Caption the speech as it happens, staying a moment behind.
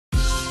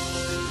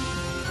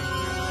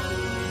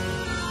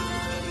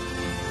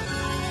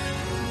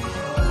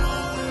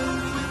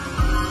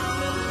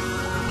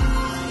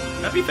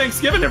Happy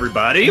Thanksgiving,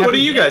 everybody. What are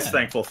you guys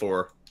thankful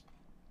for?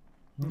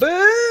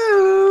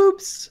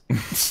 Boobs.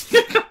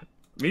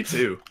 Me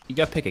too. You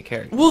gotta pick a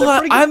character.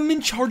 Well, I'm in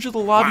charge of the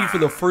lobby for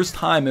the first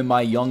time in my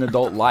young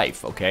adult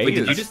life, okay? Wait,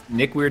 did you just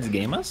Nick Weird's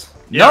game us?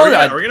 Yeah, No,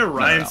 we're gonna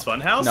Ryan's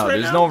Funhouse. No, right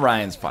there's now? no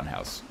Ryan's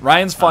Funhouse.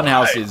 Ryan's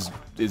Funhouse right.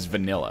 is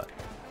vanilla.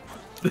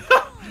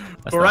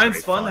 But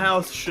Ryan's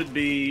Funhouse should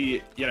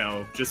be, you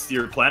know, just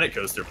your Planet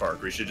Coaster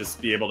Park. We should just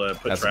be able to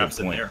put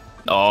traps in there.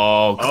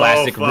 Oh,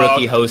 classic fuck.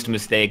 rookie host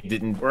mistake.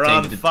 Didn't We're change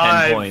on it to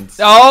 5. 10 points.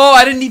 Oh,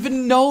 I didn't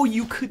even know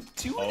you could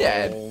do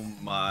that. Oh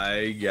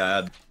my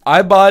god.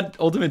 I bought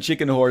Ultimate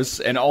Chicken Horse,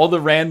 and all the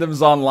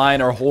randoms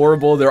online are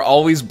horrible. They're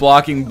always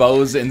blocking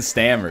bows and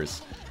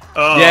stammers.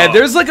 Oh. Yeah,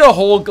 there's like a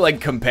whole like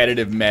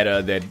competitive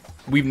meta that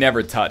we've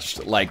never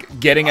touched.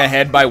 Like getting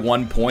ahead by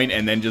 1 point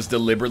and then just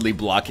deliberately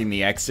blocking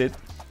the exit.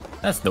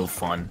 That's no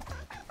fun.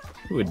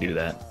 Who would do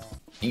that?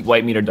 Eat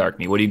white meat or dark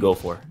meat? What do you go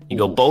for? You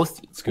go both?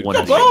 It's good. One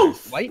Go or the other.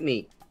 both. White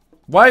meat.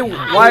 Why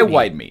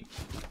white meat?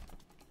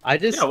 I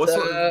just. Yeah, what's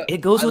the- It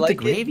goes I with like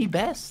the gravy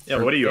best.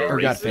 Yeah, what are you, a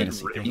Forgot raisin?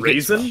 fantasy.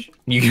 Raisin?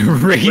 You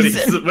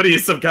raisin? What are you,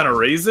 some kind of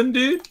raisin,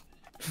 dude?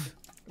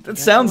 That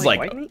sounds like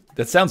like white meat?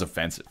 that sounds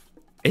offensive.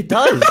 It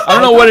does. I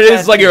don't know what it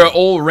is. Like you're an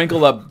old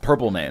wrinkled up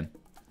purple man.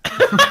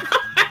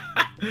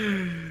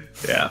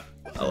 Yeah,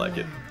 I like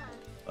it.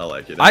 I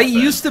like it. I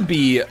used to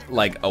be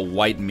like a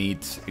white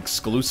meat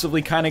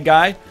exclusively kind of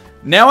guy.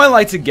 Now I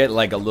like to get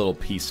like a little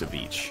piece of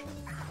each.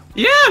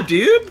 Yeah,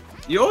 dude.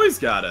 You always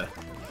gotta.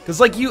 Cause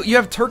like you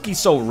have turkey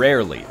so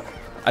rarely.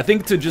 I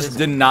think to just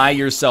deny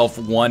yourself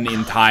one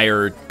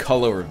entire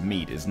color of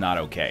meat is not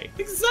okay.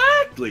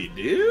 Exactly,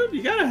 dude.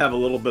 You gotta have a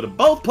little bit of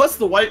both. Plus,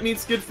 the white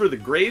meat's good for the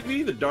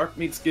gravy. The dark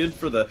meat's good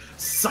for the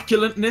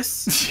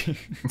succulentness,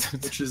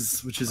 which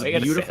is Why you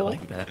gotta say it beautiful.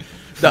 like that?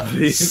 The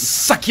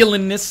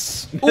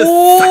succulentness.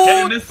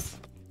 Succulentness.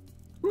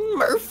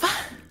 Murph.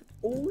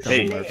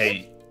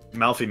 Hey,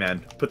 Malfi man,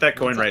 put that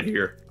coin right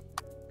here.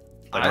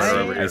 Like right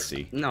over I here.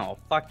 see. No,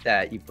 fuck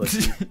that, you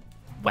pussy.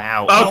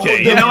 Wow.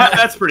 Okay, you know what?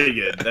 That's pretty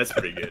good. That's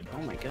pretty good.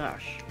 Oh my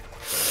gosh.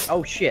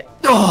 Oh shit.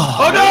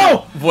 Oh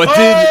no! What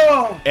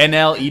Oh! did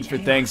NL eat for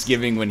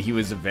Thanksgiving when he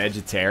was a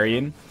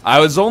vegetarian?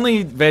 I was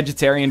only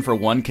vegetarian for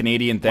one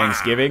Canadian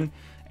Thanksgiving,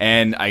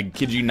 and I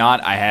kid you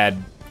not, I had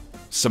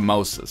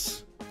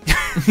samosas.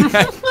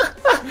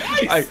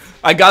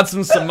 I got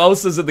some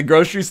samosas at the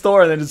grocery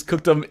store and then just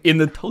cooked them in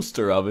the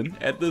toaster oven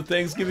at the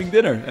Thanksgiving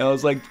dinner. And I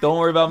was like, don't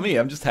worry about me,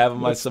 I'm just having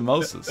my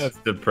samosas. That's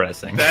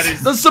depressing. That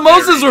is The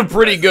samosas very were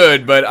pretty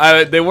good,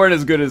 but they weren't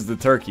as good as the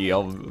turkey,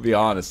 I'll be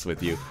honest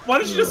with you. Why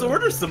don't you just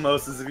order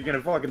samosas if you're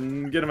gonna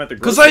fucking get them at the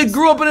Because grocery I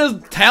grew up in a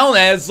town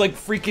that's like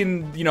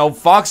freaking, you know,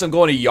 Fox, I'm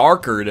going to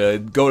Yarker to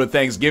go to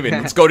Thanksgiving.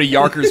 Let's go to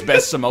Yarker's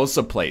best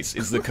samosa place.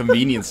 It's the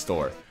convenience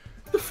store.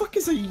 What the fuck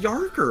is a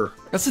Yarker?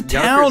 That's a Yarker's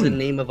town. the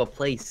name of a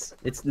place.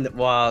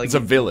 Well, It's a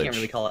village. Can't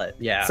really call it.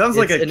 Yeah. Sounds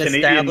like a it's an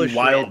Canadian establishment.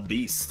 wild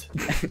beast.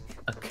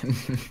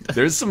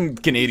 There's some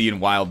Canadian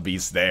wild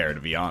beasts there, to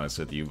be honest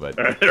with you, but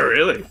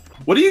Really?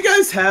 What do you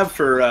guys have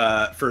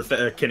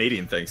for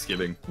Canadian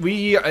Thanksgiving?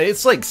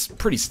 it's like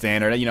pretty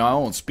standard. You know, I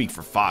won't speak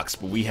for Fox,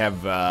 but we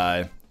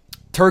have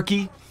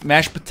turkey,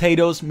 mashed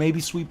potatoes, maybe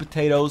sweet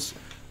potatoes,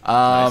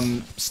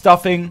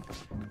 stuffing,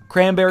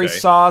 cranberry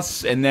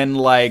sauce, and then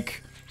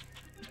like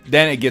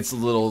then it gets a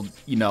little,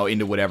 you know,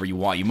 into whatever you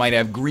want. You might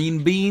have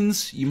green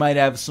beans, you might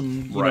have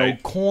some, you know,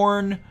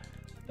 corn.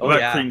 What about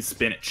yeah. cream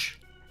spinach?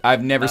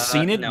 I've never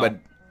seen it, no. but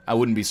I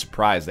wouldn't be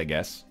surprised, I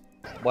guess.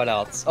 What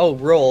else? Oh,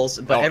 rolls.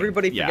 But Oh,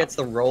 everybody yeah. forgets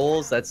the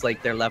rolls. That's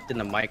like they're left in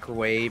the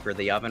microwave or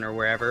the oven or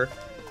wherever.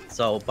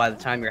 So by the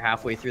time you're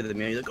halfway through the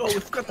meal, you're like, oh, we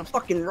forgot the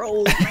fucking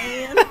rolls,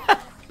 man.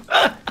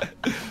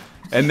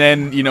 And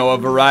then, you know, a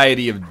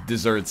variety of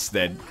desserts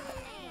that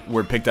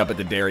were picked up at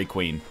the Dairy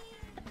Queen.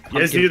 You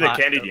guys do the pot.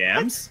 candied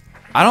yams?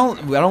 I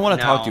don't want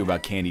to talk No. to you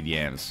about candied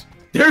yams.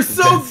 They're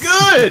so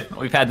good!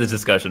 We've had this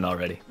discussion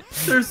already.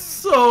 They're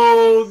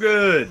so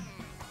good!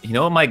 You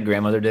know what my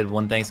grandmother did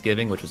one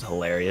Thanksgiving, which was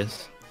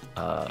hilarious?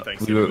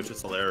 Thanksgiving, which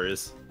is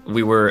hilarious.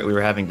 we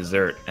were having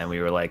dessert, and we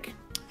were like,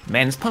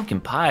 man, this pumpkin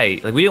pie,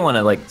 like, we didn't want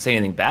to like say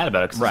anything bad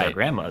about it because it's our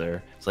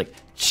grandmother. It's like,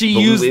 She but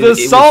used it the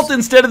was- salt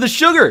instead of the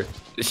sugar.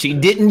 she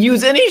didn't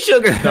use any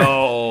sugar.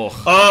 No.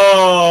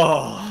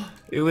 Oh!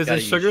 It was a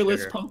Gotta use sugarless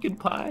sugar. pumpkin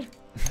pie.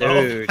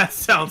 Oh, Dude. that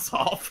sounds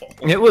awful.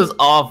 It was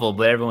awful,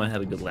 but everyone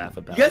had a good laugh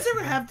about You guys it.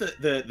 ever have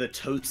the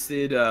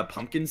toasted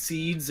pumpkin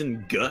seeds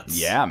and guts?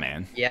 Yeah,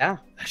 man. Yeah.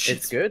 That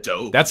shit's It's good.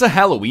 dope. That's a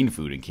Halloween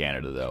food in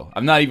Canada, though.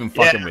 I'm not even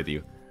fucking Yeah. with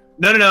you.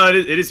 No, it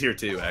is here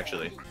too,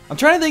 actually. I'm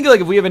trying to think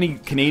like if we have any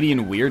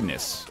Canadian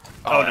weirdness.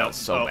 Oh, no. that's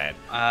so Oh.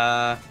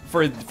 bad.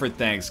 For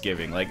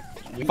Thanksgiving, like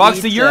We Fox,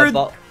 eat, do your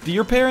vol- do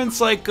your parents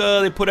like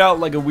they put out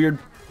like a weird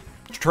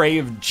tray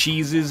of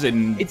cheeses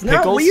and It's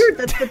pickles? not weird.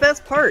 That's the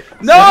best part.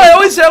 No, I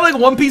always have like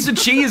one piece of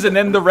cheese and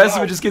then the rest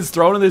of it just gets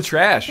thrown in the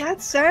trash.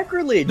 That's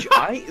sacrilege.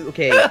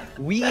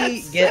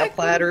 We get a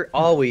platter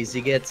always.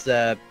 He gets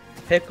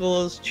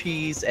pickles,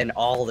 cheese, and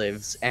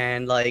olives,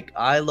 and like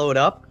I load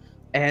up.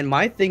 And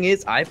my thing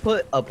is, I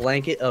put a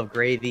blanket of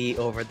gravy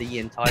over the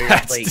entire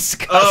That's plate.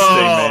 disgusting,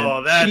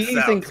 Oh, man. that Cheese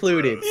sounds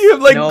included. gross. You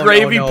have like No,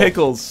 gravy no.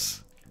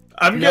 pickles.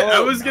 I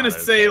was gonna Not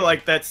say okay.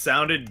 like that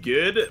sounded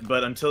good,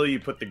 but until you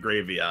put the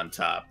gravy on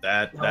top,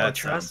 that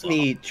Trust sounds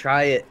me,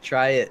 try it,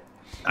 try it.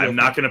 awful. I'm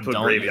not gonna put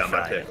Don't gravy on my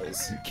try it.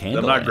 pickles. I'm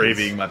Candle not ends.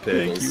 gravying my Thank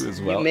pickles. you as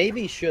You well.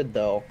 maybe should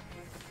though.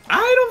 I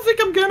don't think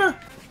I'm gonna.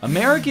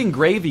 American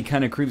gravy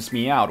kind of creeps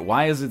me out.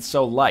 Why is it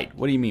so light?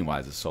 What do you mean? Why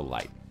is it so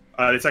light?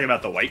 They're talking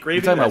about the white gravy.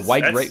 You're talking about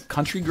That's- white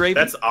country gravy?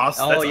 That's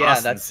Austin. Oh That's yeah,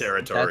 Austin's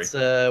territory. That's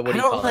what I do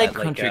you call don't like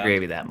that? country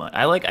gravy that much.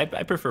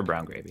 I prefer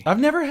brown gravy. I've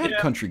never had Yeah.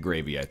 country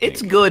gravy, I think.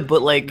 It's good,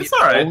 but like It's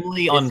alright.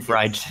 only on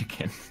fried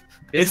chicken.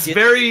 it's biscuits,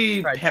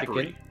 very fried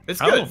peppery. chicken. It's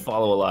I don't good,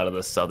 follow a lot of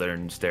the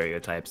southern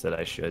stereotypes that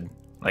I should.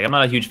 Like, I'm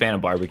not a huge fan of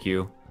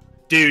barbecue.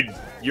 dude.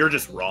 You're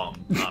just wrong,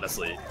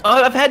 honestly.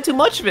 I've had too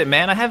much of it,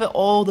 man. I have it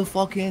all the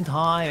fucking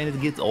time, and it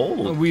gets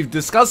old. We've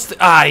discussed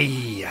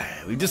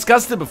we've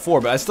discussed it before,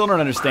 but I still don't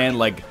understand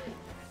like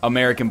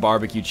American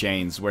barbecue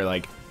chains where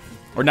like,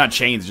 or not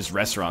chains, just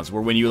restaurants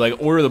where when you like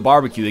order the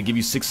barbecue, they give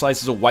you 6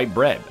 slices of white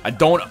bread. It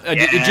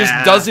just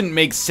Yeah. doesn't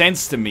make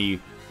sense to me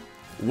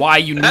why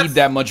you need That's-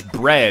 that much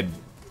bread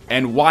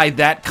and why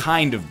that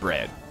kind of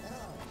bread.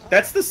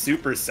 That's the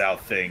super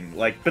South thing.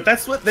 Like, but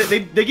that's what they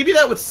give you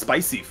that with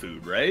spicy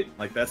food, right?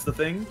 Like that's the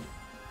thing.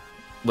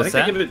 What's I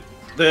that? think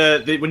they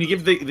give it when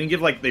you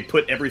give like they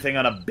put everything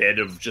on a bed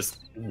of just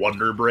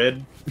Wonder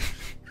Bread.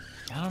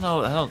 I don't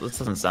know. This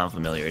doesn't sound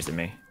familiar to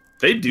me.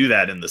 They do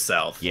that in the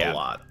South Yeah. a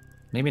lot.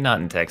 Maybe not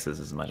in Texas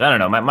as much. I don't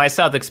know. My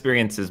South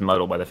experience is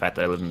muddled by the fact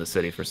that I lived in the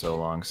city for so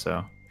long.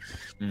 So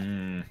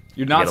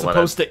You're not get a lot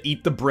supposed to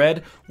eat the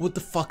bread? What the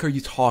fuck are you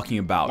talking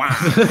about?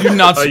 You're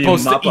not Oh, you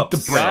supposed to mop eat up the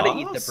bread. Gotta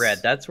eat the bread.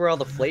 That's where all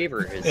the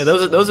flavor is. yeah,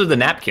 those are the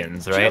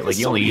napkins, right? Like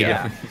you only eat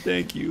Yeah. it.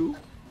 Thank you.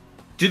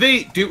 Do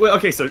they do? Well,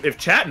 okay, so if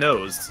chat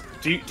knows,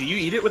 do you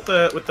eat it with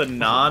the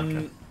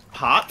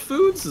non-hot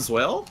foods as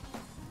well?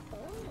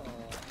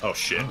 Oh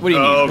shit! What do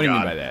you mean? Oh, What do you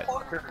mean God. by that?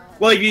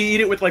 Well, you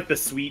eat it with like the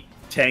sweet,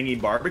 tangy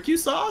barbecue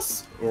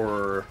sauce,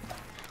 or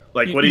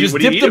like what do You you just what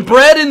do you dip eat the it with?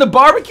 bread in the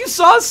barbecue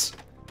sauce?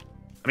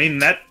 I mean,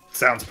 that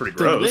sounds pretty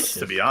gross, Delicious.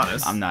 to be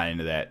honest. I'm not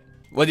into that.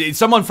 Well,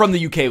 someone from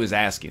the UK was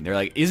asking. They're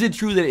like, is it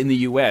true that in the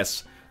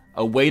US,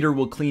 a waiter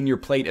will clean your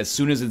plate as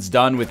soon as it's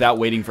done without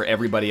waiting for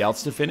everybody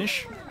else to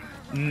finish?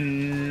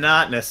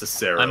 Not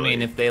necessarily. I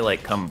mean, if they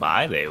like come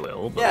by, they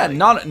will. But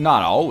Yeah, like,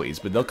 not always,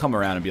 but they'll come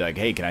around and be like,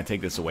 hey, can I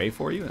take this away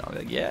for you? And I'm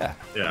like, yeah.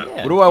 yeah. Yeah.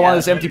 What do I want Yeah.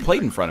 this empty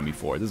plate in front of me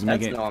for? It doesn't That's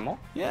make any... normal.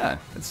 Yeah,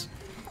 it's...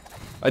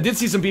 I did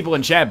see some people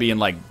in chat being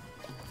like,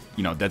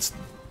 you know, that's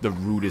the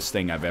rudest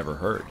thing I've ever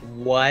heard.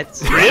 What?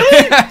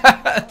 Really?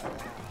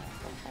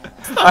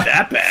 It's not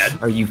that bad.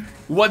 Are you?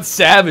 What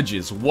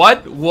savages?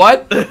 What?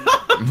 What?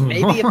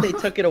 Maybe if they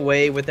took it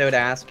away without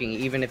asking,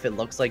 even if it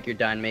looks like you're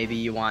done, maybe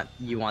you want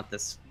the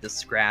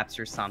scraps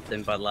or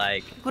something. But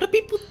like, What are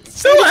people?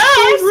 So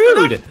ass.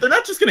 rude. They're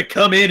not just gonna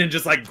come in and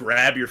just like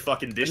grab your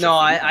fucking dish. no,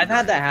 of food. I've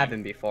had that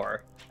happen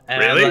before. And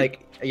Really? I'm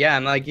like, yeah,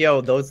 I'm like,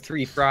 yo, those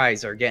 3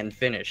 fries are getting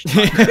finished.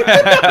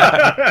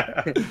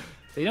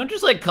 They don't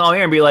just like come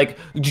here and be like,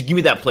 just give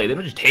me that plate. They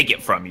don't just take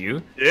it from you.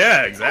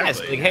 Yeah, It's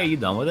exactly. like, hey, you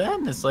done with that?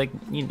 And it's like,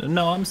 you know,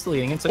 no, I'm still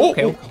eating. It's like, Oh,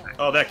 okay. oh.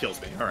 Oh, that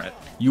kills me. All right.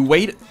 You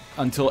wait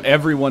until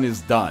everyone is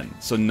done,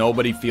 so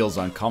nobody feels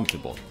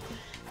uncomfortable.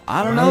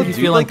 I don't Why know. would you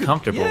dude, feel like,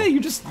 uncomfortable? Yeah,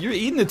 you're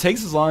eating. It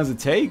takes as long as it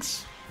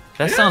takes.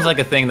 That sounds like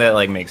a thing that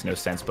like makes no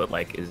sense, but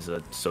like is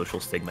a social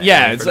stigma. Yeah,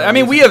 anyway it's, for no I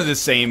mean, we reason. have the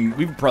same.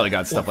 We've probably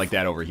got stuff like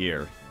that over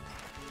here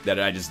that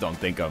I just don't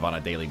think of on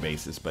a daily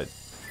basis. But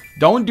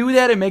don't do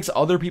that. It makes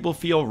other people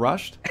feel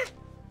rushed.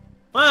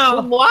 Well,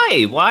 Well,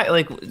 why? Why?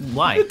 Like,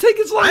 why? You take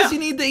as long as you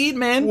need to eat,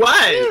 man.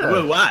 why? Yeah.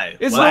 Well, why?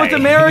 It's Why? North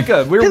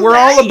America. We're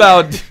all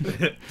about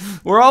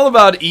we're all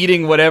about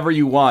eating whatever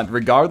you want,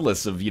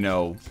 regardless of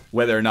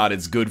whether or not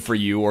it's good for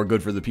you or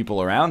good for the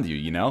people around you.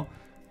 You know.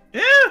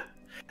 Yeah.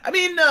 I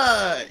mean,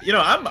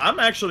 I'm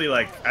actually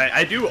like,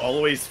 I do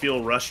always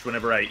feel rushed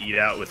whenever I eat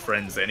out with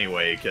friends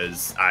anyway,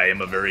 because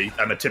I'm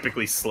a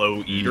typically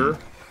slow eater.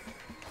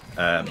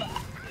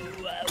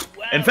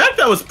 In fact,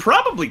 that was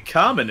probably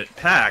common at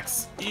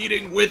PAX,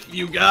 eating with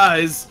you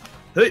guys.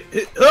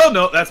 Oh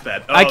no, that's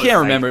bad. Oh, I can't it's-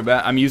 remember,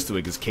 but I'm used to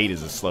it because Kate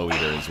is a slow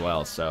eater as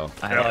well. So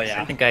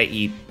I think I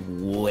eat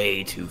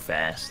way too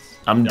fast.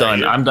 I'm No, done.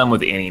 you- I'm done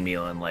with any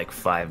meal in like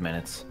 5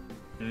 minutes.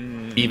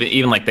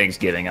 Even like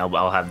Thanksgiving,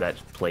 I'll have that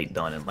plate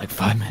done in like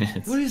 5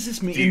 minutes. what does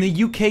this mean? In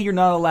the UK, you're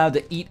not allowed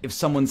to eat if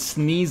someone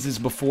sneezes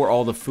before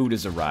all the food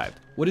has arrived.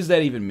 What does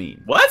that even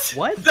mean? What?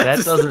 What?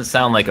 That doesn't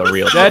sound like a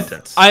real That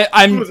sentence.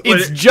 I'm. Wait.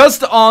 It's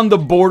just on the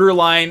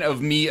borderline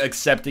of me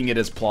accepting it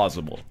as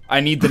plausible. I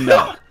need to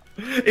know.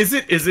 Is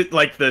it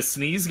like the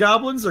sneeze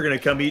goblins are gonna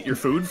come eat your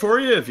food for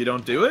you if you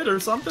don't do it or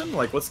something?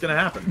 Like, what's gonna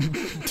happen?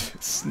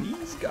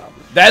 Sneeze goblin.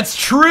 That's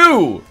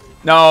true.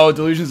 No,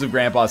 Delusions of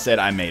Grandpa said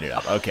I made it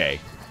up. Okay,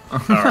 All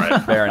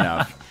right. fair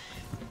enough.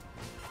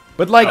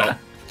 But like,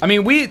 I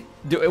mean,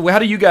 how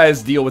do you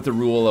guys deal with the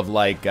rule of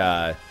like,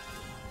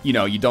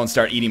 you don't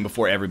start eating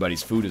before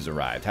everybody's food has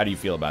arrived? How do you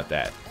feel about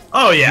that?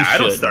 Oh yeah, I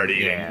don't should. start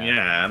eating. Yeah.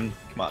 Yeah,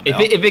 come on. If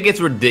now. if it gets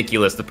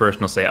ridiculous, the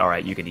person will say, "All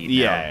right, you can eat."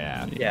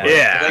 Yeah, now. yeah.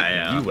 Yeah, Like,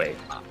 yeah. You wait.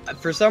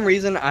 For some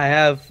reason, I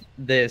have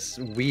this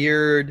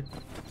weird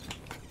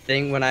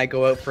thing when I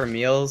go out for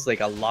meals. Like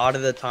a lot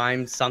of the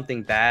time,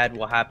 something bad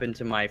will happen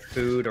to my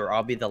food, or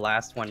I'll be the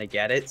last one to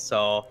get it.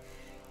 So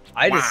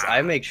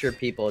I make sure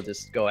people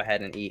just go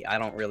ahead and eat. I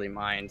don't really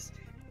mind.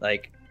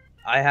 Like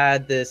I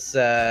had this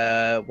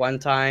one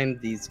time,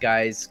 these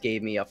guys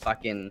gave me a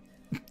fucking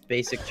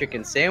basic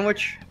chicken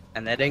sandwich,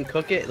 and they didn't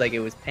cook it. Like it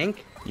was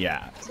pink.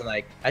 Yeah. So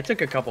like I took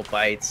a couple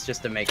bites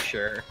just to make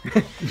sure.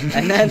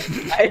 And then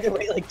I had to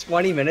wait like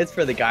 20 minutes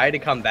for the guy to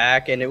come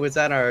back, and it was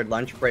at our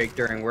lunch break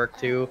during work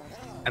too.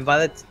 And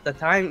by the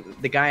time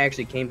the guy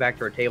actually came back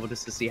to our table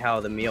just to see how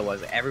the meal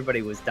was,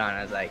 everybody was done.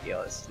 I was like,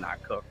 yo, this is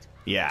not cooked.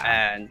 Yeah.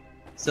 And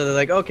so they're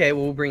like, okay,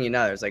 well, we'll bring you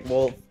another. It's like,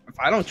 well, if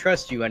I don't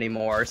trust you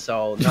anymore,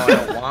 so no, I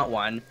don't want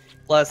one.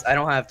 Plus, I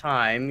don't have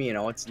time. You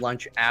know, it's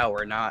lunch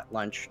hour, not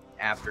lunch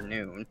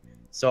afternoon.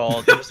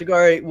 So they're just like, all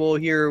right, well,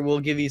 here, we'll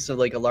give you some,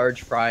 like, a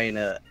large fry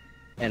and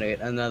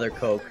another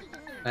Coke.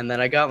 And then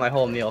I got my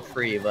whole meal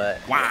free, but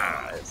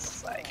wow,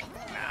 it's like,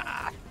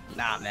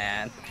 nah,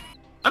 man.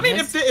 I mean,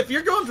 if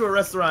you're going to a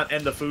restaurant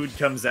and the food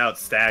comes out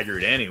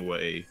staggered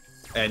anyway,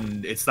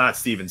 and it's not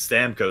Steven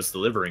Stamkos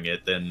delivering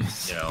it, then,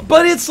 you know.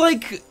 But it's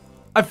like,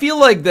 I feel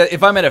like that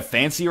if I'm at a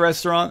fancy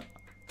restaurant,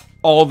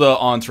 all the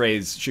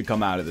entrees should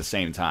come out at the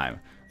same time.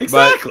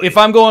 Exactly. But if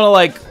I'm going to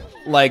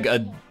like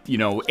a, you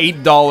know,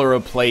 $8 a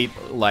plate,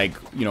 like,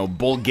 you know,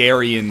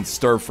 Bulgarian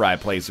stir fry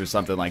place or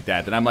something like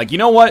that, then I'm like, you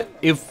know what?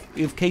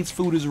 If Kate's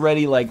food is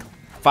ready like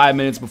 5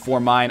 minutes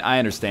before mine, I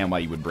understand why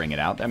you would bring it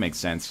out. That makes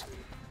sense.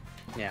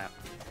 Yeah.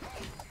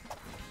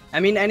 I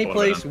mean, any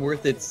place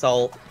worth its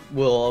salt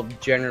will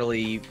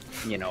generally,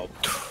 you know,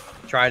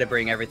 try to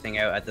bring everything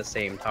out at the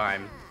same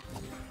time.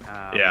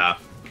 Yeah.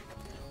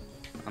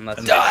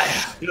 Unless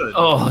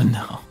Oh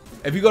no.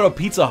 If you go to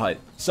Pizza Hut,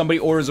 somebody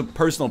orders a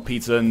personal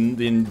pizza and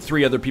then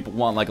 3 other people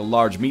want like a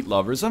large meat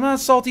lovers. I'm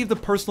not salty if the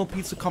personal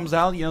pizza comes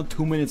out, you know,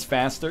 2 minutes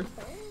faster.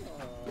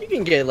 you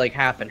can get like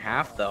half and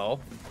half though.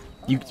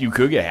 You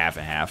could get half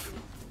and half.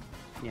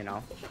 You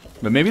know.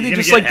 But maybe You're they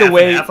gonna just get like the half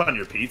way. and half on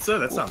your pizza?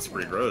 That sounds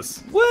pretty gross.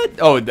 What?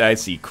 Oh, I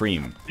see.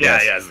 Cream. Yeah,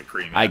 Yes. yeah, it's the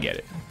cream. I get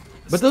it.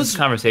 But this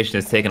conversation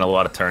has taken a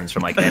lot of turns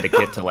from like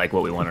etiquette to like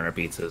what we want on our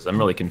pizzas. I'm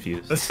really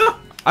confused.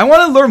 I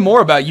want to learn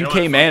more about know UK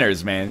what?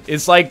 manners, man.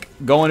 It's like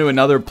going to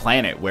another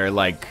planet where,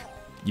 like,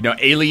 you know,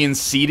 aliens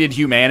seeded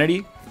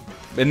humanity,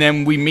 and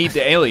then we meet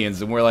the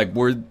aliens, and we're like,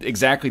 we're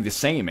exactly the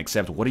same,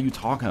 except what are you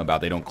talking about?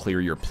 They don't clear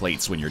your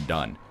plates when you're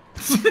done.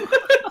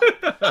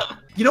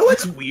 You know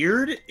what's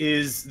weird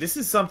is this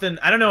is something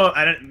I don't know.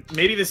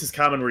 Maybe this is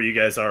common where you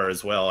guys are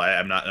as well.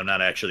 I'm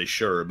not actually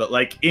sure, but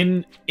like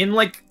in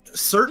like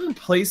certain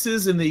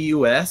places in the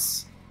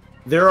U.S.,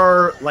 there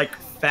are like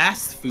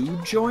fast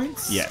food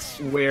joints. Yes.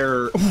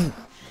 Where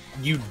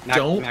you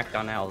don't.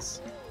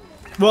 McDonald's.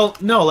 Well,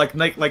 no,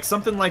 like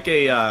something like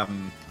a I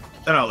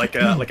don't know, like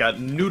a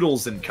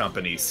Noodles and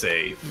Company,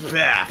 say.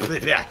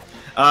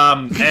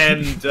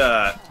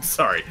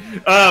 Sorry.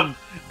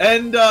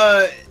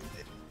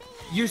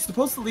 You're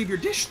supposed to leave your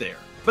dish there,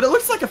 but it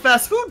looks like a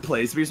fast food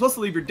place. But you're supposed to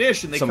leave your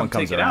dish, and Someone come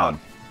comes take it around. out.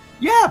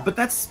 Yeah, but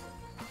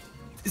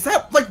is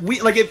that like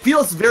like it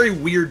feels very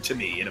weird to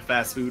me in a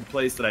fast food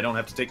place that I don't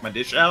have to take my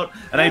dish out,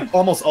 and I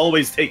almost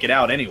always take it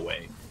out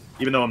anyway,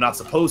 even though I'm not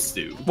supposed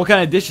to. What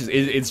kind of dishes?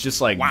 It's just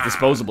like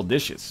disposable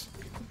dishes.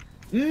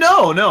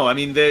 No. I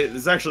mean,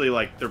 there's actually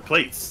like their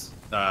plates.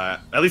 At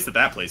least at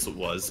that place it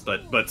was,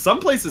 but some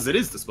places it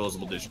is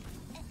disposable dishes.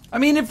 I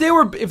mean, if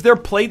they're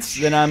plates,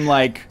 then I'm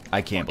like,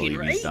 I can't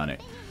believe he's done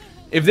it.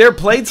 If they're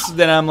plates,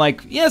 then I'm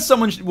like, yeah,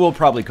 someone will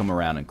probably come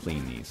around and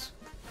clean these.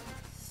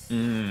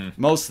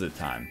 Most of the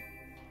time.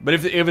 But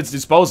if it's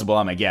disposable,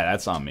 I'm like, yeah,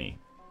 that's on me.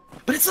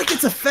 But it's like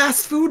it's a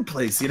fast food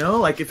place, you know?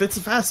 Like if it's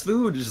a fast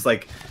food, it's just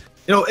like,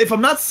 you know, if I'm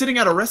not sitting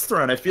at a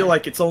restaurant, I feel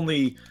like it's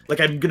only like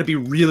I'm gonna be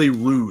really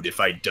rude if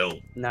I don't.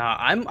 Nah,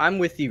 I'm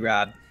with you,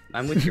 Rob.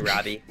 I'm with you,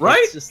 Robbie. Right?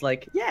 It's just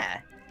like,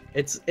 yeah.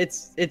 It's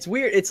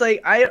weird. It's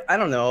like I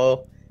don't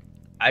know.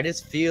 I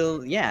just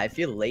feel I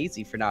feel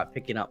lazy for not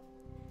picking up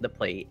the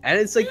plate. And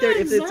it's like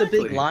if it's a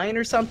big line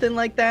or something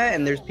like that,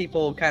 and there's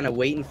people kind of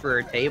waiting for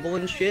a table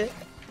and shit.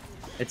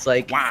 It's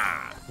like,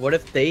 what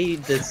if the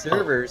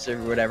servers or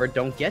whatever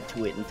don't get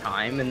to it in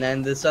time, and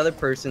then this other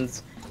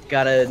person's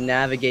gotta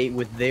navigate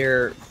with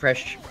their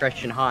fresh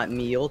and hot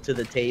meal to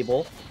the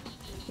table.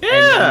 Yeah.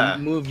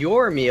 And then move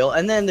your meal,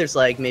 and then there's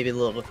like maybe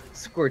little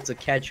squirts of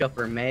ketchup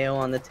or mayo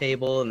on the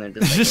table, and then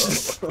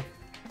just like,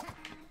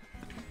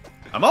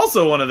 I'm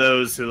also one of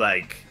those who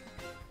like,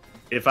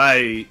 if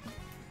I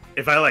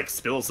like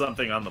spill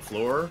something on the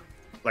floor,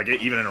 like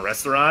even in a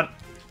restaurant,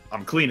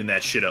 I'm cleaning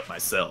that shit up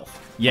myself.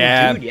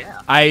 Yeah, Oh, dude,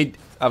 yeah. I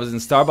was in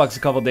Starbucks a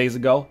couple days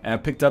ago, and I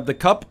picked up the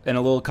cup, and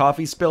a little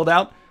coffee spilled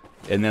out,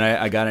 and then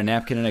I got a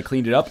napkin and I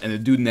cleaned it up, and the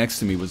dude next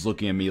to me was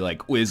looking at me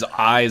like with his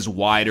eyes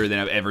wider than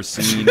I've ever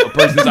seen a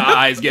person's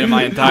eyes get in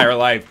my entire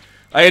life.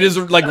 I had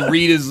to like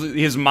read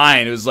his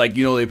mind. It was like,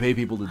 you know, they pay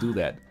people to do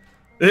that.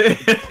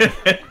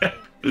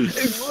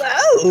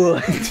 Whoa!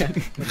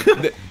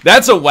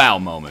 That's a wow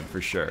moment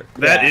for sure.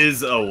 That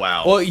is a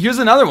wow. Well, here's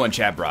another one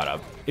Chad brought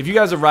up. If you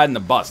guys are riding the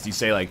bus, do you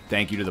say like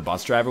thank you to the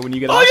bus driver when you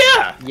get off? Oh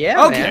yeah.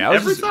 Yeah, Okay, man.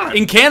 Every time.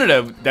 in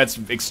Canada, that's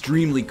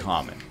extremely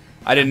common.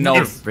 I didn't know.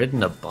 I've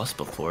ridden a bus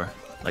before.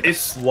 Like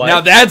It's What?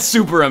 Now that's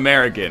super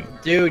American.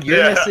 Dude, you're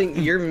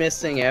Yeah.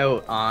 missing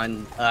out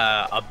on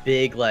a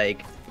big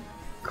like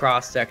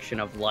cross section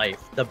of life.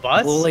 The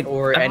bus well, like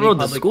or I any rode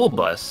the public school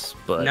bus,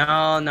 but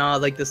No,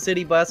 like the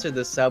city bus or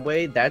the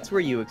subway, that's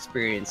where you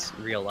experience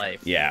real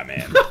life. Yeah,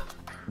 man.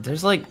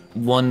 there's like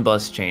one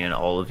bus chain in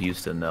all of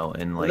Houston though,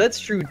 and Well, like that's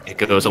true. it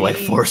goes to like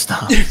 4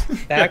 stops.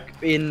 Back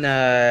in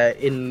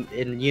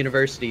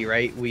university,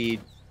 right? We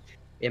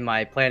in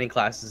my planning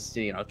classes,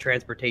 you know,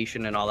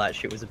 transportation and all that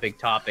shit was a big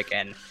topic,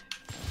 and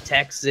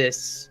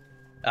Texas,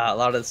 a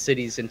lot of the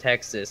cities in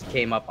Texas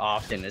came up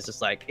often. It's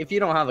just like, if you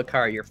don't have a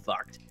car, you're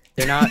fucked.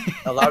 They're not.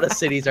 A lot of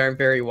cities aren't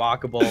very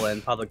walkable,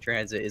 and public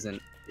transit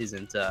isn't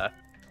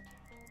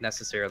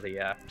necessarily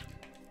a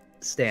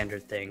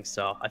standard thing.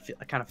 So I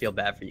kind of feel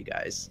bad for you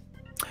guys.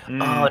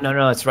 Oh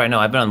no, that's right. No,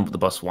 I've been on the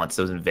bus once.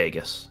 It was in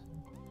Vegas.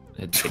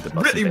 I had to take the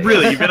bus in Vegas.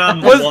 Really? You've been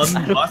on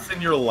one bus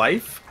in your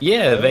life?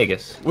 Yeah,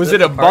 Vegas. Was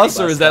That's it a a party bus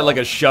or bus, is that though. like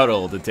a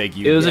shuttle to take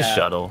you? It was a Yeah.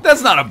 shuttle.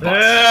 That's not a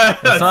bus.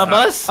 It's not a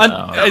bus.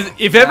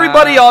 If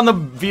everybody on the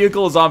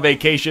vehicle is on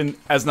vacation,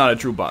 that's not a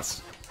true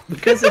bus.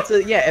 Because it's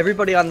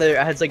everybody on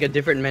there has like a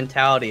different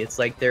mentality. It's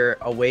like they're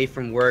away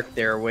from work,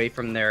 they're away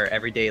from their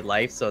everyday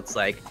life, so it's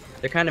like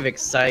they're kind of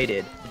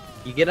excited.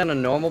 You get on a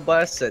normal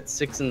bus at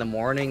 6 in the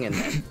morning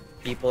and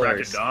people are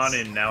Crack of dawn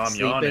and now I'm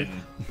sleeping.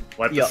 yawning.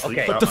 Wipe Yeah, the sleep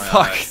okay. out What the my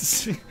fuck?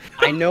 eyes.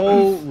 I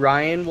know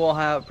Ryan will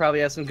probably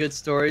have some good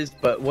stories,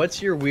 but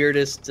what's your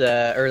weirdest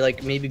or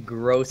like maybe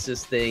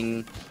grossest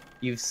thing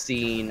you've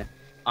seen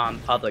on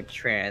public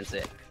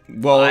transit?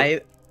 Well,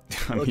 I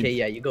I mean, okay,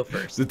 yeah, you go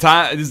first. the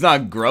time it's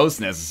not gross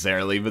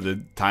necessarily, but the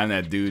time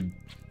that dude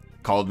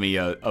called me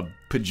a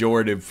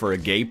pejorative for a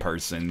gay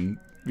person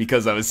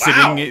because I was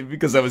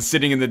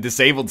sitting in the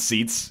disabled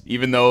seats,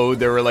 even though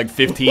there were like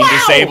 15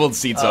 disabled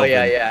seats Oh open.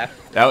 yeah.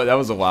 That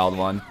was a wild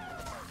one.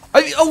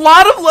 I mean, a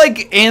lot of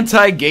like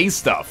anti-gay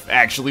stuff,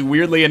 actually.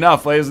 Weirdly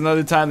enough, like, there was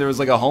another time there was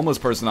like a homeless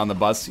person on the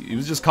bus. He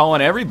was just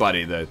calling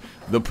everybody the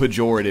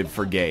pejorative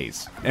for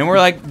gays, and we're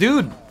like,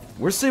 dude,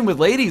 we're sitting with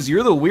ladies.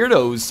 You're the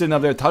weirdo who's sitting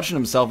up there touching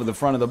himself at the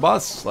front of the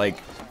bus. Like,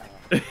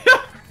 I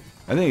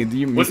think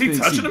Was he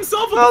touching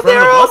himself? At Oh, the front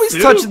they're of the bus, always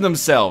too? touching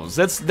themselves.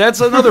 That's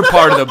another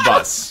part of the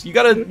bus. You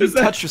gotta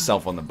touch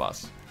yourself on the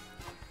bus.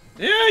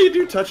 Yeah, you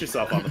do touch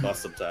yourself on the bus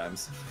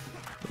sometimes.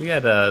 We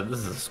had this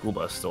is a school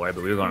bus story,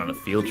 but we were going on a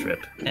field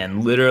trip,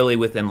 and literally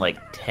within like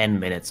 10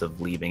 minutes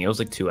of leaving, it was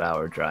like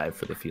 2-hour drive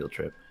for the field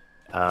trip.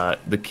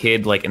 The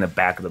kid like in the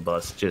back of the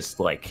bus just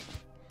like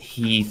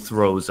he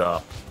throws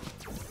up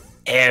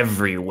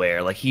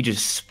everywhere, like he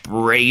just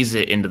sprays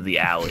it into the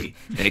alley,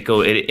 and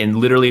and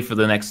literally for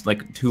the next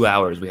like 2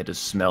 hours we had to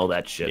smell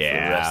that shit for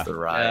the rest of the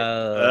ride.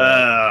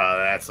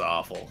 That's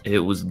awful. It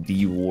was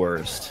the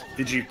worst.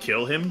 Did you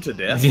kill him to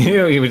death?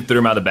 We threw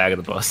him out the back of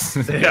the bus.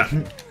 Yeah.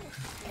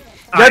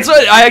 That's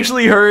what I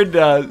actually heard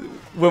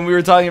when we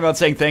were talking about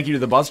saying thank you to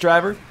the bus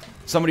driver.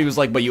 Somebody was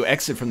like, but you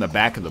exit from the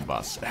back of the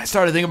bus. And I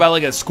started thinking about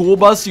like a school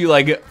bus. You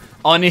like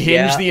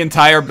unhinge the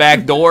entire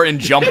back door and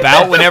jump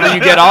out whenever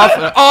you get off.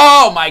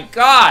 Oh my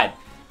god!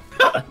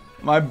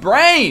 My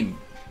brain!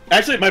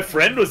 Actually, my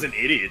friend was an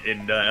idiot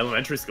in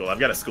elementary school. I've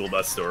got a school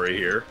bus story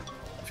here,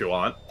 if you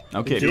want.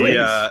 Okay,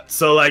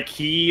 So like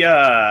he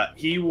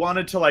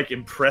wanted to like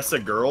impress a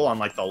girl on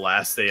like the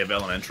last day of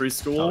elementary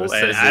school. This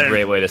is a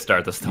great way to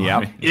start the story.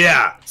 Yep.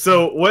 Yeah.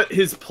 So what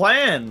his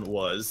plan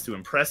was to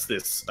impress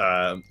this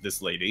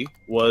this lady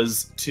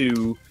was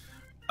to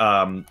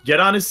get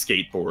on his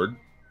skateboard,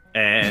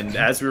 and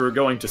as we were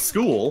going to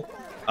school,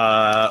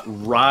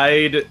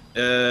 ride his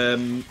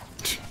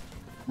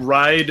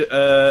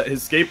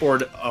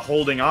skateboard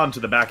holding on to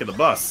the back of the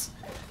bus.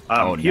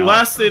 He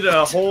lasted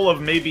a whole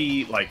of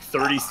maybe like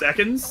 30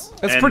 seconds.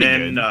 That's and pretty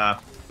then, good.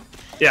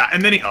 Yeah,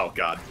 and then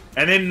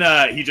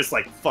he just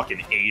like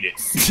fucking ate it.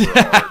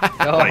 Super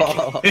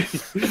hard. Like,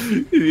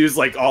 he was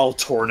like all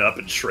torn up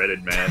and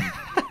shredded, man.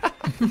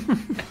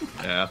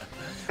 Yeah.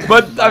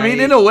 But I mean,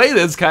 in a way,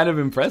 that's kind of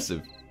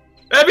impressive.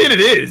 I mean,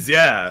 it is,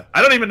 yeah.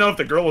 I don't even know if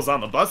the girl was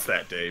on the bus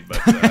that day, but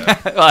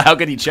Well, how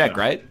could he check,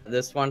 right?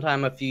 This one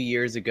time a few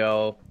years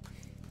ago,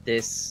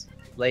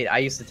 I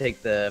used to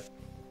take the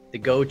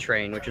GO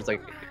train, which is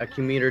like a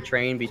commuter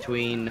train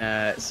between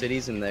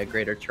cities in the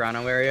Greater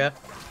Toronto area.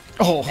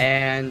 Oh.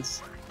 And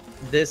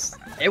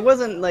it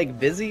wasn't like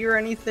busy or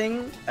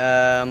anything,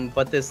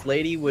 but this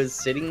lady was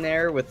sitting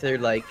there with her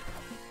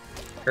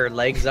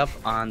legs up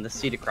on the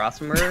seat across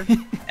from her,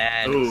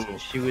 and Ooh.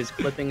 she was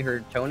clipping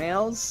her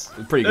toenails.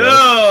 Pretty good.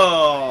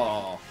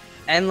 oh,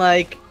 And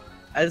like,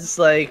 I was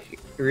like,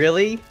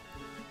 really?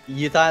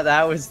 You thought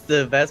that was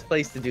the best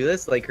place to do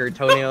this? Like, her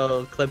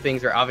toenail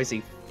clippings are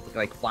obviously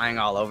like flying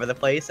all over the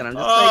place, and I'm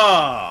just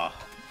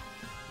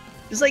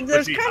like, Was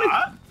there's she kind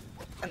hot?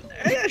 of,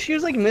 yeah, she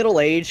was like middle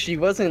aged. She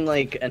wasn't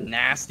like a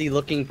nasty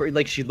looking,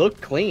 like she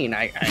looked clean.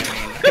 I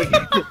mean,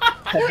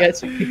 I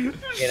guess you know.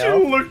 She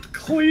looked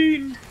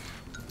clean.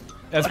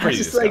 That's I pretty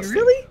was just disgusting. like,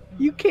 really?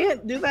 You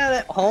can't do that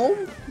at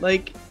home?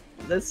 Like,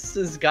 this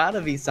has got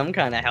to be some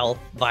kind of health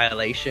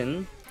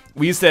violation.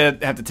 We used to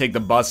have to take the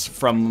bus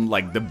from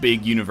like the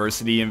big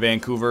university in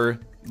Vancouver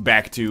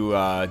back to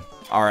where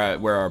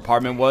our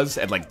apartment was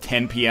at like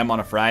 10 p.m. on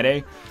a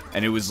Friday,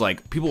 and it was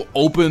like people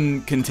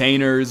open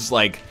containers,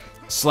 like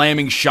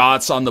slamming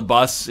shots on the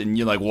bus, and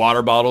you know, like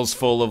water bottles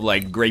full of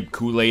like grape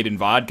Kool-Aid and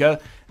vodka,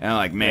 and I'm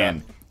like,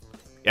 man,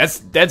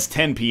 that's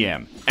 10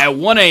 p.m. At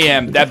 1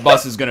 a.m. that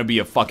bus is gonna be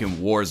a fucking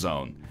war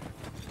zone.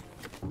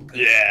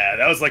 Yeah,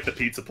 that was like the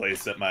pizza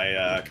place at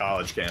my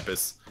college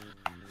campus.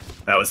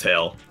 That was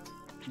hell.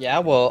 Yeah,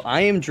 well,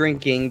 I am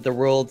drinking the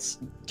world's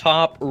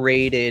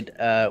top-rated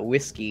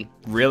whiskey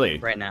Really?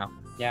 right now.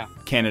 Yeah.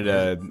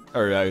 Canada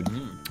or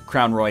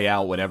Crown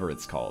Royale, whatever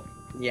it's called.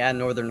 Yeah,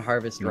 Northern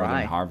Harvest Northern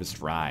Rye. Harvest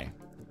Rye.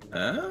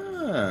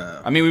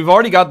 Ah. I mean, we've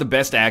already got the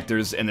best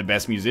actors and the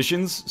best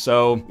musicians,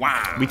 so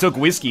we took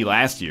whiskey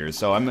last year,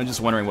 so I'm just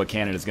wondering what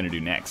Canada's going to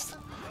do next.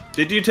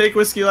 Did you take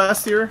whiskey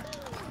last year?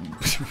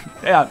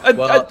 Yeah,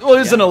 well, it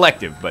was an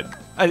elective, but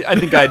I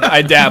think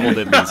I dabbled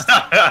at least.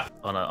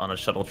 On a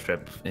shuttle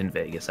trip in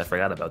Vegas, I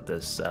forgot about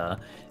this.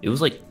 It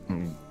was like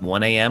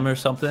 1 a.m. or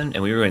something,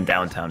 and we were in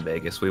downtown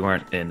Vegas. We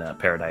weren't in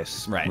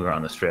Paradise. Right. We were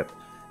on the Strip.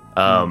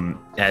 And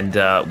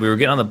we were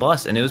getting on the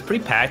bus, and it was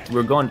pretty packed.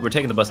 We're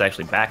taking the bus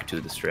actually back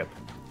to the Strip,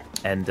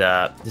 and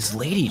this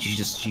lady,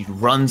 she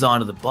runs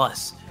onto the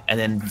bus, and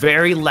then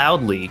very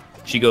loudly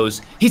she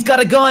goes, "He's got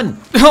a gun!"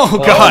 Oh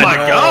God! Oh my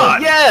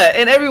God! Yeah,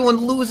 and everyone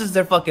loses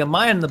their fucking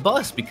mind in the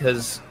bus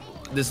because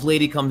this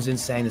lady comes in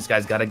saying this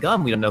guy's got a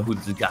gun. We don't know who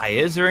the guy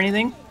is or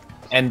anything,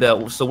 and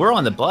so we're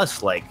on the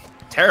bus like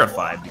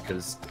terrified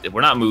because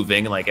we're not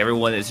moving. Like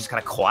everyone is just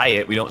kind of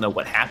quiet. We don't know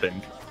what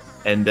happened.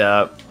 And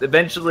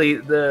eventually,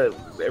 the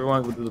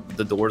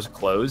doors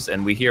close,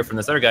 and we hear from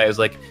this other guy who's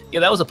like,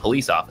 "Yeah, that was a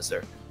police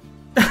officer."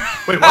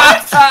 Wait,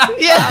 what?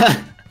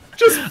 Yeah,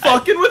 Just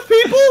fucking with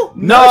people?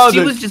 no, she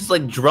was just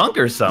like drunk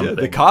or something.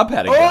 The cop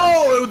had a gun.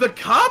 Oh, the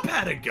cop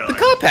had a gun. The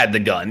cop had the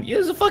gun. He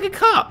was a fucking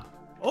cop.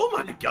 Oh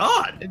my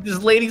God. And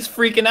this lady's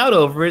freaking out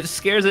over it.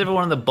 Scares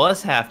everyone on the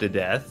bus half to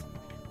death.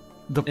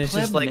 The And it's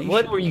just pleb like, nation.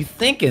 what were you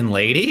thinking,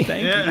 lady?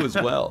 Thank Yeah. you as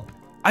well.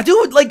 I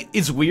do it like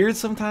it's weird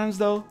sometimes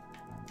though.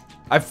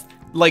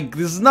 Like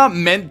this is not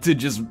meant to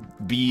just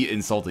be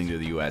insulting to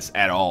the U.S.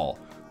 at all,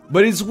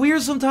 but it's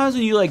weird sometimes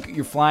when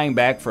you're flying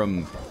back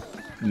from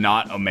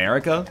not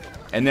America,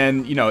 and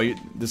then you know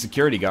the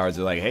security guards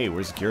are like, "Hey,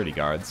 we're security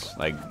guards.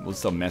 Like we'll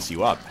still mess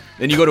you up."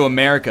 Then you go to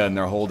America and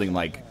they're holding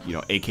like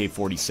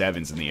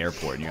AK-47s in the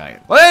airport, and you're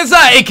like, "Well, it's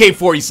not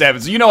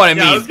AK-47s. You know what I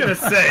mean?" Yeah, I was gonna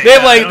say. They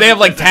I have don't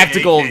like think it's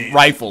tactical AK.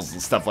 rifles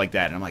and stuff like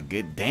that, and I'm like,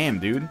 "Good damn,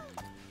 dude."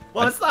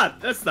 Well,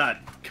 that's not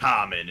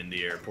common in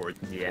the airport.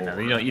 Yeah,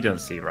 no, you don't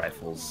see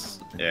rifles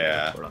in the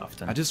Yeah. airport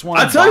often. I just want.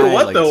 I'll tell you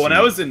what, like, though, when some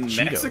I was in Cheetos.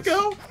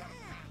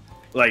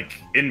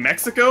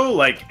 Mexico,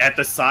 like at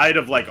the side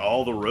of like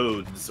all the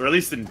roads, or at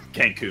least in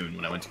Cancun,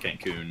 when I went to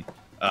Cancun,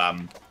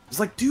 it's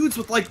like dudes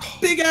with like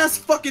big ass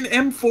fucking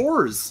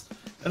M4s,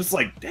 and it's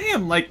like,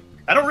 damn, like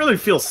I don't really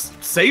feel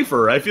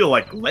safer. I feel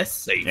like less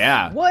safe.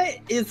 Yeah. What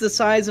is the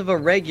size of a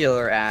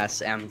regular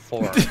ass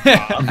M4?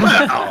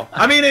 Well,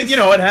 I mean, it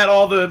had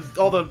all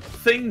the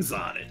things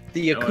on it.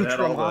 The You know, it had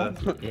all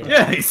accoutrement. the-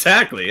 Yeah,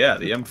 exactly. Yeah,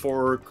 the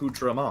M4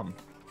 accoutrement.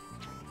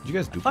 Did you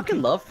guys do?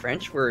 Fucking love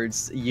French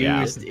words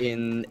Yeah. used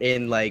in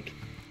like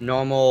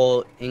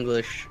normal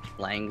English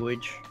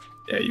language.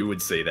 Yeah, you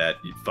would say that,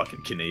 you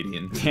fucking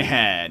Canadian.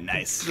 Yeah,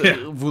 nice. Yeah,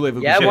 why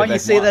don't you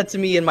say that to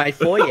me in my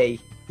foyer,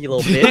 you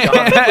little bitch?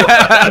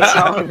 I'll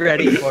sound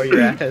ready for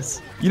your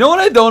ass. You know what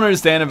I don't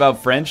understand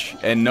about French,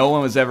 and no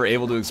one was ever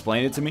able to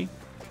explain it to me?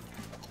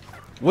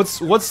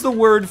 What's the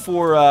word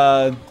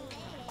for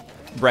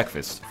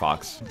breakfast,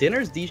 Fox?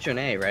 Dinner's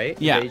Dijonais,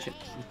 right? Yeah.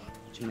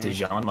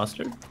 Dijon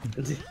mustard?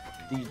 That's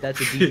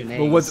a Dijonais.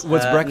 Well, what's No,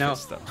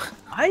 breakfast though?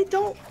 I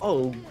don't.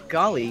 Oh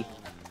golly,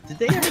 did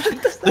they ever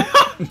teach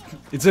that?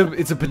 It's a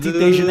petit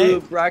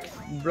déjeuner.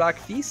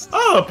 Breakfast.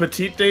 Oh,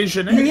 petit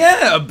déjeuner.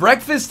 Yeah,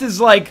 breakfast is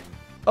like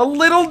a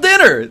little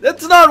dinner.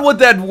 That's not what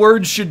that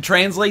word should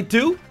translate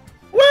to.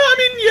 Well, I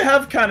mean, you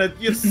have kind of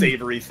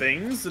savory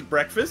things at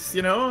breakfast,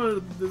 you know.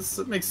 This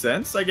makes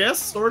sense, I guess,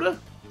 sorta.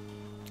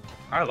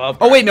 I love.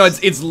 Oh wait, no,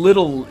 it's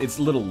little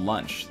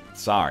lunch.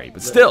 Sorry,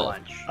 but still.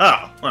 Lunch.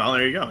 Oh, well,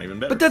 there you go, even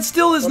better. But that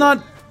still is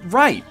not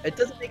right. It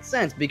doesn't make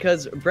sense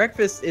because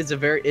breakfast is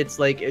it's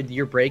like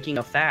you're breaking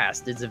a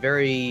fast. It's a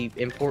very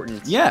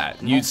important. Yeah,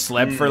 you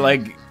slept for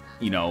like,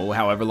 you know,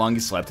 however long you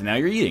slept, and now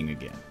you're eating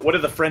again. What do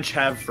the French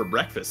have for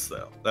breakfast,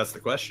 though? That's the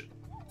question.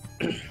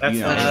 That's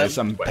You know,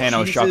 some pain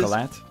au cheeses.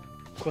 chocolat.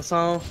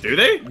 Croissant. Do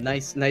they?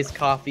 Nice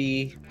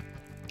coffee.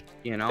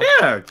 You know.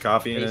 Yeah,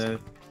 coffee and a...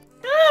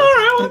 Yeah, all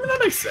right, well, I mean, that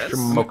makes sense.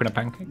 Smoking a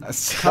pancake? I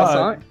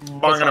saw,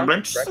 Croissant.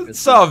 Breakfast.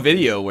 saw a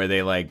video where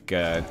they like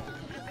had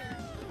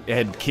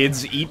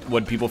kids eat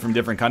what people from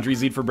different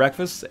countries eat for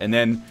breakfast, and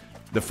then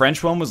the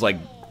French one was like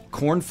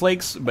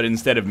cornflakes, but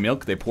instead of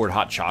milk, they poured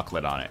hot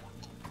chocolate on it.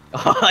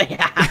 Oh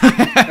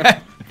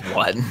yeah.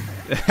 What?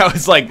 I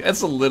was like,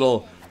 that's a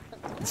little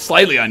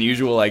Slightly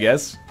unusual, I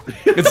guess.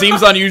 It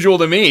seems unusual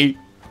to me.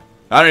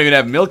 I don't even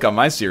have milk on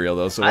my cereal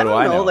though, so what do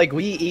I know? Like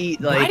we eat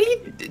like Why do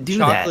you do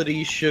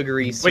chocolatey,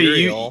 sugary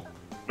cereal.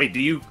 Wait, do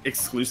you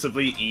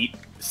exclusively eat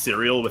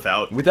cereal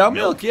without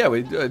milk? Yeah,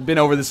 we've been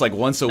over this like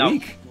once a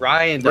week.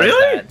 Ryan does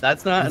Really? that.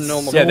 That's not a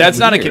normal. Yeah, that's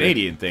not a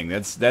Canadian thing.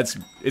 That's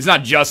it's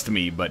not just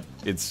me, but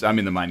I'm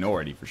in the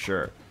minority for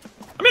sure.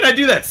 I mean, I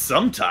do that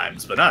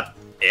sometimes, but not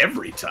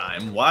every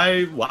time.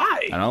 Why?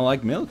 I don't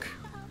like milk.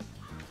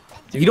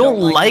 You don't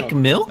like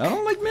milk? I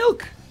don't like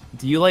milk.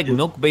 Do you like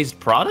milk-based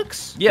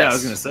products? Yeah, I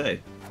was gonna say.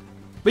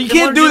 But you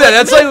can't do that.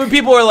 That's like when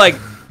people are like,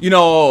 you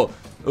know,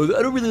 oh,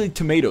 I don't really like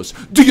tomatoes.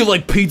 Do you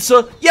like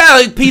pizza? Yeah,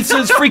 like pizza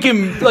is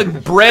freaking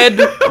like bread,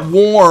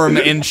 warm,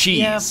 and cheese.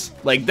 Yeah.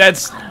 Like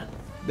that's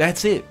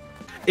it.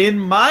 In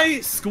my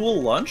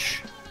school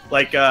lunch,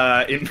 like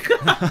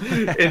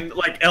in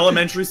like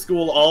elementary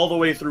school all the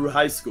way through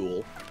high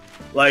school,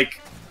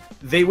 like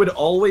they would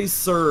always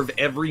serve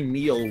every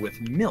meal with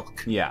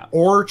milk. Yeah.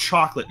 Or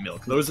chocolate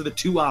milk. Those are the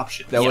two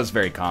options. That was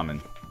very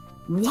common.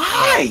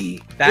 Why?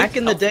 Back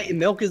in the day,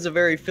 milk is a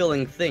very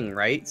filling thing,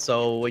 right?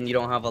 So when you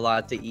don't have a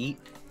lot to eat,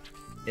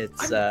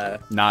 it's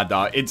Nah,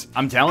 dog.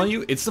 I'm telling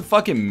you, it's the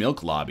fucking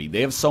milk lobby.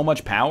 They have so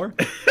much power.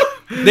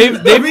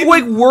 They've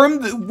like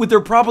wormed with their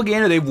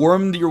propaganda. They've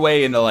wormed your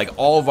way into like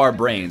all of our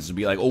brains to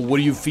be like, oh, what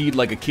do you feed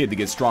like a kid to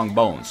get strong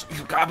bones?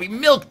 You gotta be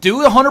milk,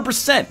 dude.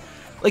 100%.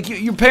 Like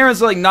your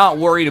parents are like not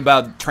worried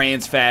about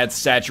trans fats,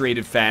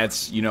 saturated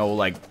fats, you know,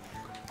 like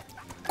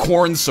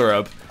corn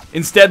syrup.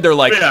 Instead, they're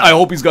like, I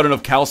hope he's got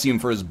enough calcium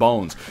for his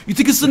bones. You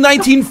think it's the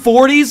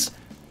 1940s?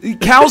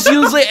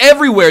 Calcium's like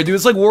everywhere, dude.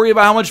 It's like worry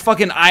about how much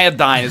fucking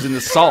iodine is in the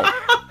salt.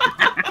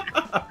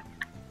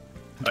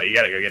 Oh, you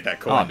gotta go get that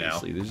corn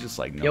Obviously, there's just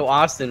like no. Yo,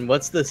 Austin,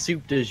 what's the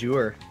soup du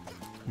jour?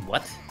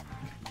 What?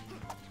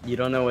 You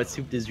don't know what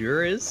soup du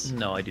jour is?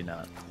 No, I do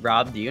not.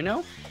 Rob, do you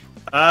know?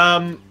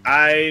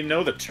 I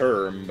know the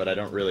term, but I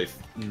don't really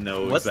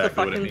know What's exactly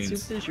the what it fucking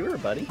means. soup du jour,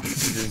 buddy? The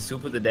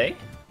soup of the day?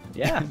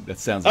 Yeah. That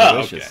sounds Oh,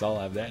 delicious. okay. I'll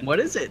have that. What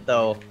is it,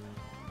 though?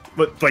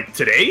 But like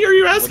today, are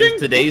you What asking?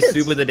 is today's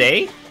soup of the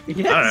day?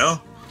 Yes. I don't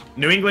know.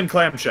 New England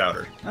clam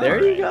chowder.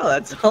 There you go.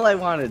 That's all I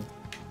wanted.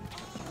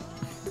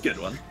 Good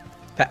one.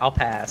 I'll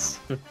pass.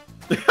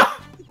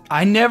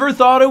 I never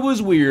thought it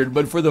was weird,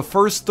 but for the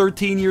first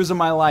 13 years of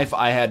my life,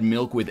 I had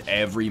milk with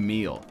every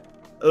meal.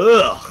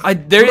 Ugh.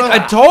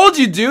 I told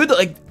you, dude.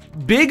 Like,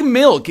 Big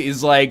Milk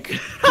is like,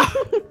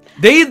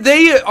 they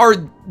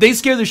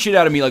scare the shit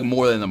out of me like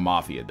more than the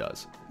mafia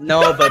does.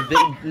 No, but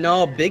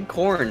big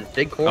corn.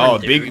 Big corn. Oh,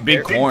 dude.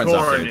 big corn's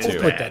up there is too.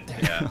 bad,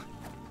 yeah.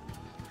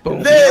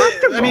 Boom.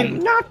 I mean,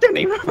 knocked him.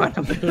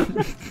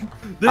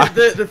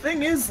 the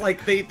thing is,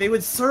 like, they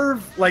would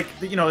serve, like,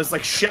 you know, it's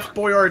like Chef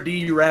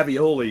Boyardee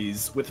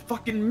raviolis with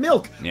fucking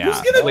milk. Yeah. Who's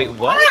gonna Wait,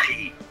 what?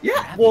 why?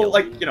 Yeah, well,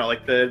 like, you know,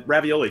 like the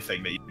ravioli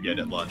thing that you get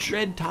at lunch.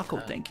 Red taco,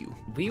 thank you.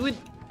 We would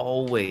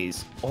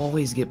always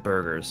get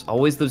burgers.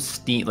 Always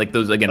those like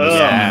those again.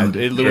 Yeah,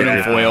 Those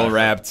aluminum foil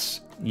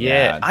wrapped.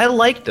 Yeah, I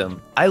liked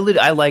them. I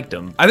liked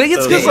them. I think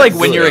it's So because, they- like,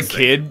 when you're a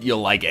Disgusting. kid,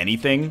 you'll like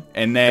anything,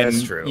 and then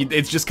That's true.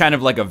 it's just kind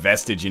of like a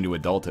vestige into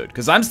adulthood.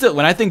 Because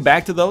when I think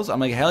back to those, I'm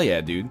like, hell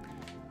yeah, dude.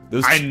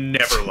 Those I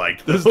never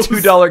liked those those.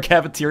 $2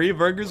 cafeteria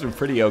burgers were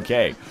pretty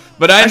okay,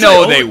 but I Actually,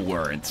 know oh- they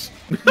weren't.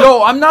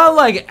 No, I'm not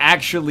like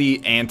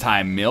actually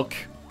anti-milk.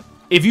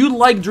 If you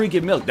like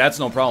drinking milk, that's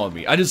no problem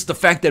with me. The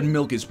fact that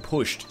milk is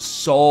pushed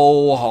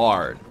so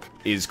hard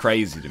is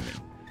crazy to me.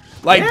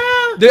 Like,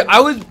 I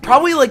was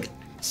probably like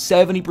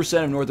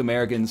 70% of North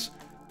Americans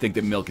think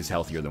that milk is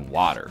healthier than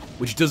water,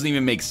 which doesn't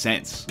even make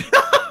sense.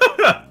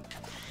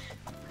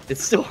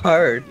 It's still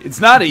hard.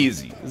 It's not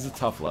easy. It's a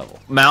tough level.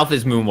 Mouth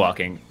is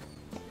moonwalking.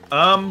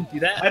 Do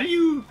that? How do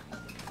you?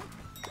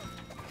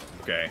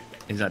 Okay.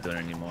 He's not doing it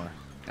anymore.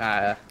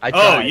 I Oh,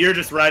 tried. you're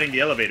just riding the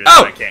elevator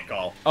Oh! that I can't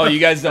call. Oh, you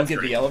guys don't get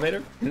That's the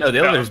elevator? No, the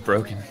elevator's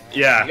broken.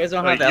 Yeah. You guys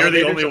don't like, have you're the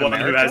elevators only in one who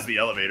America? has the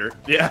elevator.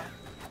 Yeah.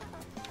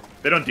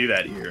 They don't do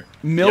that here.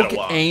 Milk Get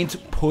along.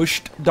 ain't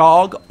pushed,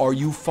 dog. Are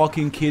you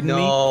fucking kidding me?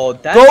 No,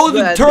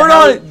 that's Turn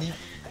how- on it.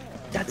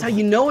 That's how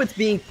you know it's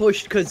being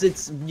pushed,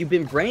 because you've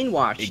been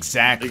brainwashed.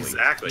 Exactly.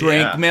 Exactly.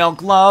 Drink yeah.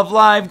 milk, love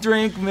life.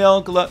 Drink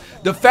milk, love.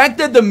 The fact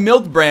that the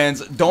milk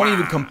brands don't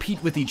even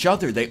compete with each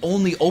other, they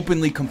only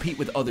openly compete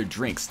with other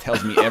drinks,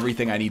 tells me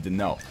everything I need to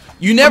know.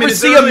 You never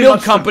is see there a really milk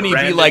much to company be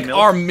branded like, milk?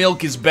 our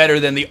milk is better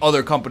than the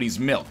other company's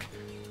milk.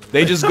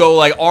 They just go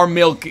like, our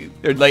milk,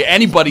 or like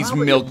anybody's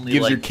Probably milk only,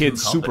 gives like, your two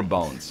kids super companies.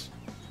 bones.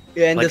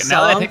 And Like the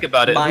now that I song, think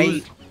about it,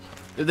 my-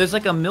 there's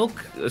like a milk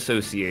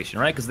association,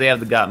 right? Because they have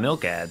the Got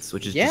Milk ads,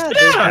 which is yeah,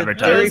 just the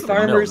advertising Dairy for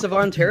Farmers milk. of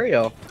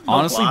Ontario.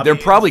 Honestly, lobby they're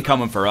and probably stuff.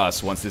 coming for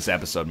us once this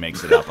episode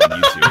makes it up on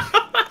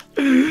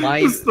YouTube. My,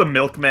 This is the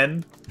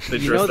milkmen. They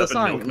you know dressed the up in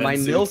song, milkmen my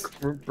suits.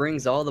 milk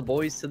brings all the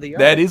boys to the yard.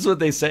 That is what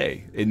they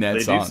say in that They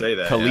do song. say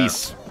that,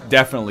 Khalees,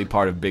 definitely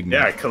part of Big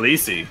Milk. Yeah,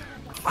 Khaleesi.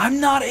 I'm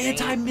not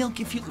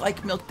anti-milk. If you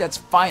like milk, that's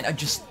fine. I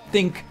just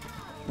think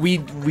we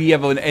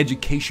have an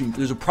education.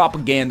 There's a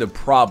propaganda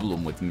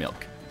problem with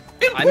milk.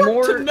 I'm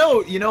Important more- to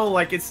note, you know,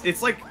 like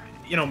it's like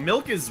you know,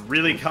 milk is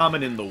really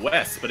common in the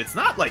West, but it's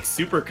not like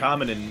super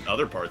common in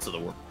other parts of the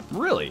world.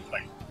 Really?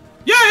 Like,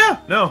 yeah,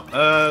 no.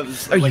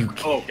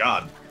 Oh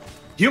god,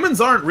 humans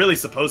aren't really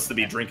supposed to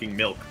be drinking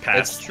milk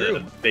past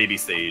the baby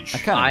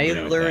stage. I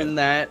learned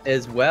that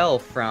as well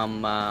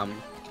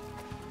from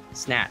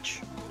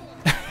Snatch.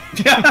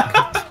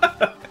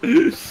 Yeah.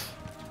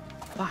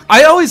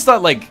 I always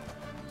thought like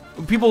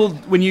people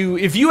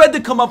if you had to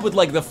come up with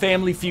like the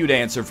Family Feud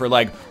answer for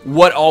like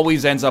what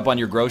always ends up on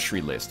your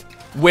grocery list,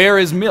 where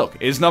is milk?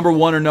 Is number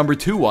 1 or number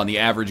 2 on the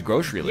average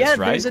grocery list,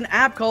 right? Yeah, there's an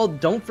app called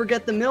Don't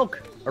Forget the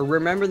Milk or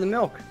Remember the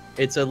Milk.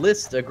 It's a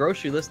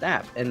grocery list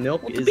app, and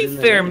milk is. To be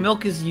fair,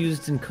 milk is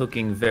used in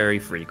cooking very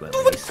frequently.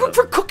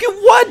 For cooking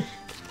what?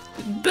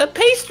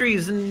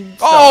 Pastries and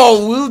stuff.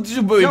 Oh, we'll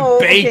do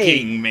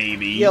baking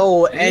maybe.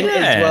 Yo, and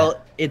as well,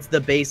 it's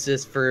the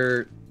basis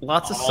for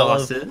lots of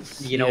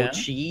sauces. You know,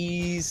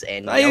 cheese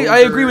and. I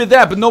agree with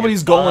that, but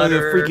nobody's going to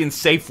the freaking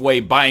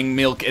Safeway buying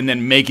milk and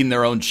then making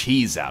their own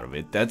cheese out of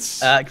it.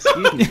 That's.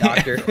 Excuse me,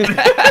 doctor.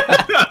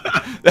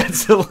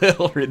 That's a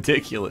little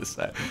ridiculous,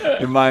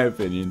 in my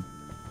opinion.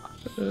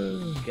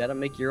 You gotta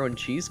make your own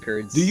cheese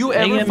curds. Do you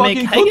ever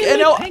fucking cook?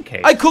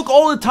 I cook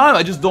all the time.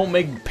 I just don't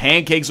make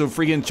pancakes or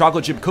freaking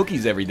chocolate chip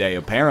cookies every day.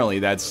 Apparently,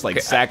 that's like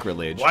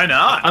sacrilege. Why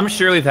not? I'm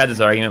sure we've had this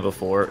argument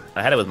before.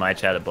 I had it with my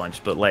chat a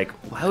bunch, but like,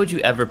 why would you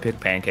ever pick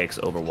pancakes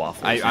over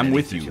waffles? I'm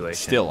with you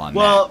still on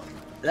that.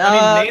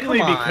 I mean, mainly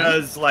come on.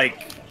 because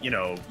like, you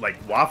know, like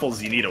waffles,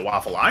 you need a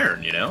waffle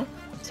iron, you know?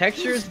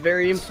 Texture is a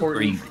very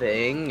important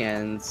thing,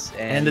 and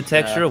the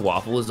texture of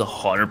waffle is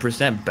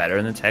 100%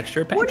 better than the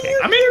texture of pancake.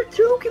 I mean, they're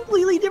two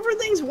completely different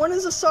things. One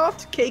is a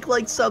soft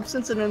cake-like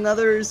substance, and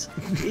another is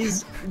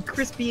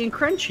crispy and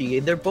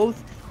crunchy. They're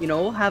both, you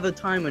know, have a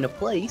time and a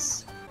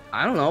place.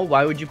 I don't know.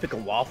 Why would you pick a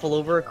waffle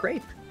over a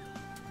crepe?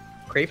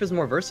 Crepe is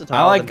more versatile.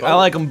 I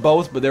like them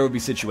both, but there would be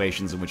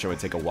situations in which I would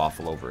take a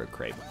waffle over a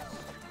crepe.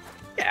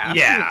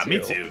 Yeah, me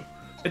too.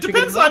 It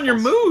depends on your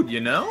mood, you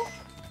know.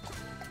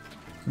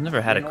 I've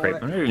never had a crepe.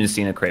 I've never even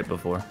seen a crepe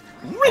before.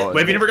 Really?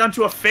 Have you never gone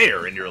to a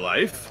fair in your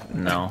life?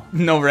 No.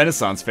 No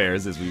Renaissance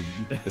fairs, as we've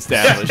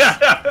established.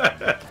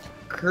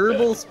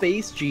 Kerbal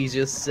Space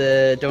Jesus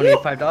donated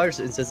 $5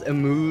 and says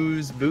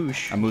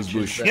amuse-bouche.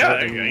 Amuse-bouche.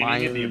 Yeah, you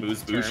get the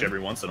amuse-bouche every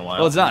once in a while.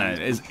 Well, it's not.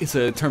 It's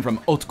a term from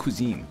haute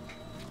cuisine.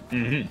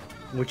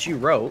 Which you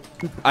wrote.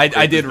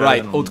 I did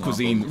write haute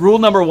cuisine. Rule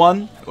number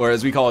 1, or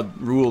as we call it,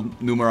 rule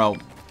numero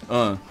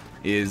 1,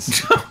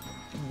 is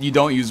you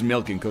don't use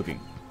milk in cooking.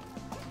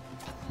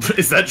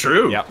 Is that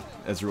true? Yep,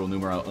 that's rule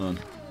numero 1.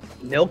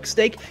 Milk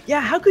steak? Yeah,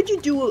 how could you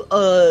do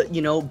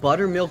you know,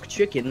 buttermilk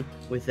chicken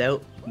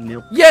without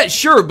milk? Yeah,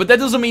 sure, but that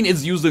doesn't mean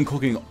it's used in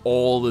cooking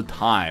all the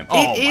time.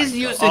 It is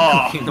used in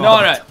cooking.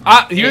 No.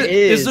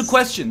 Here's the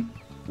question: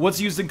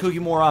 what's used in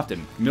cooking more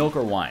often, milk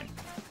or wine?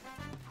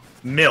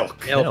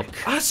 Milk. Yeah,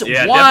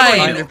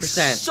 wine.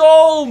 100%.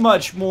 So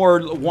much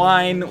more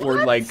wine,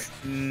 or like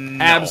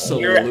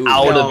absolutely. You're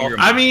out of your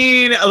mind. I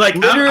mean, like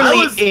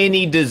literally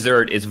any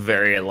dessert is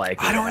very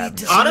likely. I don't eat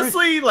dessert.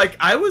 Honestly, like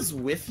I was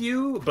with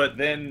you, but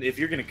then if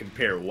you're gonna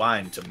compare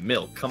wine to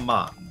milk, come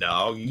on,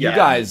 dog. You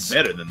guys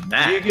better than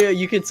that.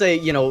 You could say,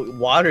 you know,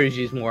 water is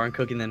used more in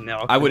cooking than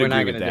milk. I would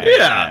agree with that.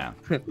 Yeah.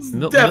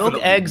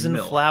 Milk, eggs, and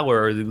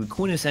flour are the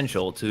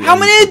quintessential to. How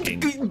many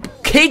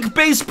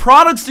cake-based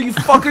products do you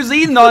fuckers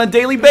eating on a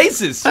daily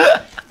basis?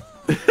 How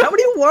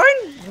many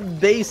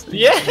wine-based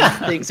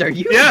things are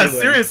you doing?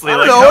 Seriously.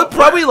 I don't know,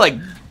 probably like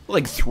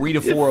 3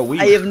 to 4 a week.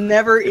 I have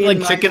never in like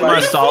my chicken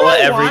life. masala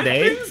every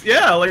day.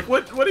 Yeah, like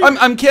what do you...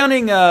 I'm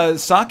counting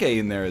sake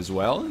in there as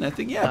well, and I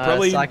think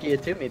probably sake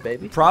it to me,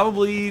 baby.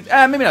 Probably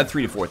maybe not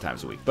 3 to 4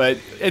 times a week, but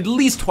at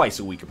least twice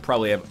a week. I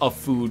probably have a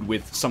food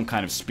with some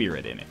kind of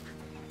spirit in it.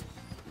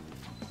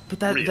 But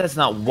that's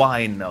not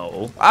wine,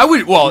 though. I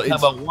would. Well, how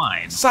about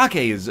wine? Sake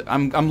is.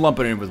 I'm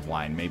lumping it in with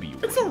wine. Maybe you.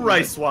 It's a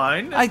rice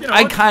wine. I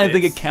kind of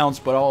think it counts,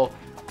 but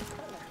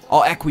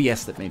I'll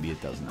acquiesce that maybe it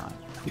does not.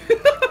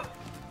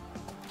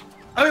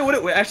 I mean,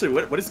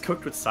 what is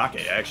cooked with sake?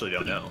 I actually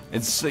don't know.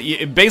 It's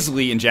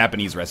basically in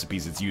Japanese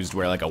recipes. It's used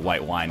where like a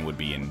white wine would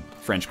be in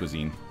French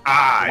cuisine.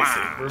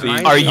 I see.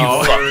 Are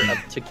you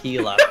fucking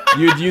tequila?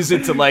 You'd use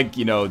it to like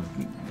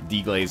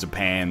deglaze a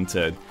pan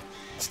to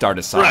start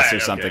a sauce or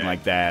something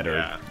like that,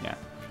 or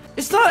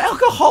it's not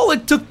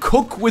alcoholic to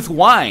cook with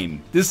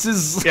wine. This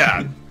is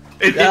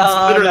it's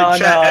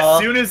literally as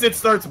soon as it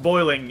starts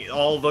boiling,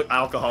 all the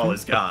alcohol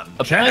is gone.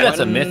 Apparently that's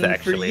a myth.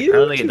 Actually,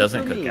 apparently it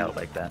doesn't cook out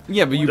like that.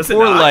 Yeah, but you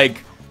pour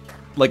like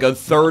a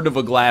third of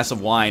a glass of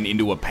wine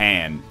into a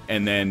pan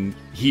and then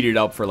heat it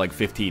up for like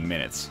 15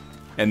 minutes,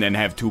 and then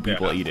have 2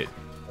 people eat it.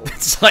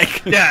 It's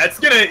like it's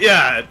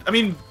gonna I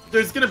mean,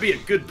 there's gonna be a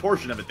good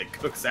portion of it that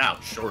cooks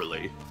out,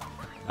 surely.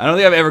 I don't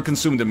think I've ever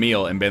consumed a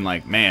meal and been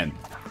like, man,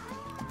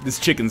 this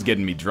chicken's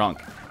getting me drunk.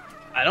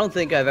 I don't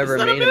think I've ever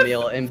made a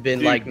meal and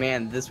been like,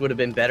 man, this would have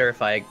been better if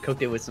I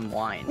cooked it with some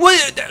wine. Well,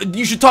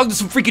 you should talk to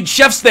some freaking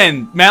chefs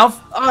then, Mouth.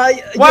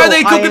 Why are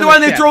they cooking the wine?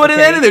 They throw it in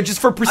there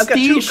just for prestige.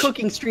 I've got 2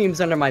 cooking streams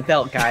under my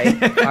belt, guy.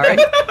 All right.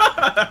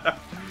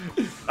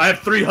 I have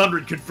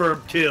 300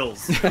 confirmed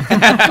kills.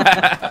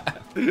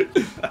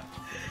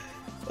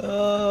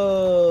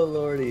 Oh,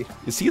 lordy.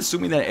 Is he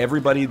assuming that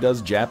everybody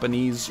does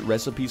Japanese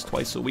recipes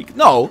twice a week?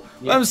 No,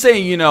 Yeah. I'm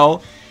saying, you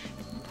know.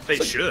 They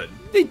should.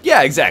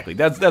 Yeah, exactly.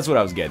 That's what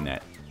I was getting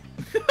at.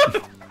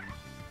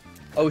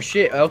 Oh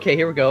shit, okay,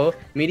 here we go.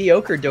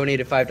 Mediocre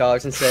donated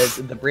 $5 and says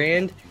the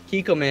brand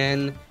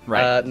Kikoman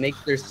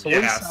makes their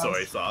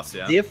soy sauce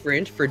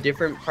different for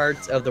different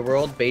parts of the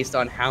world based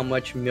on how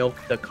much milk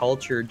the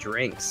culture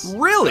drinks.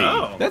 Really?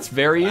 Oh. That's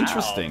very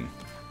interesting.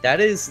 That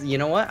is, you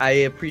know what? I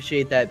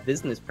appreciate that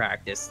business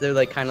practice. They're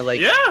like kind of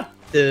like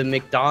the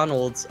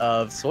McDonald's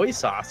of soy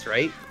sauce,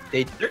 right?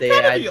 They're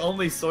kind of the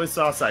only soy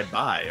sauce I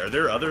buy. Are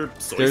there other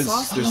soy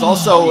sauces? There's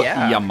also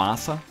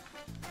Yamasa.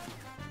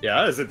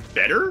 Yeah, is it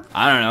better?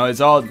 I don't know. It's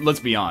all. Let's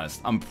be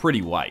honest. I'm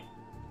pretty white.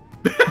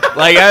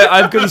 Like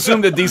I've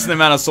consumed a decent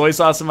amount of soy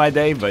sauce in my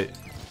day, but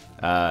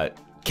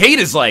Kate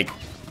is like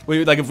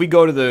if we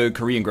go to the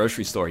Korean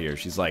grocery store here,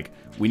 she's like,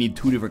 we need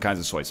 2 different kinds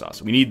of soy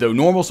sauce. We need the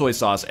normal soy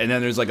sauce, and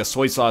then there's like a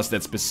soy sauce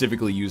that's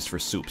specifically used for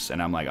soups.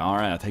 And I'm like, all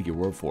right, I'll take your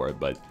word for it,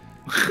 but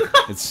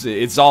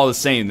it's all the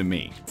same to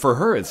me. For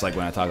her, it's like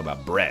when I talk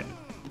about bread,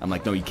 I'm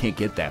like, no, you can't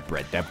get that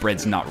bread. That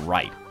bread's not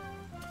right.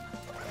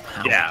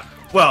 Yeah.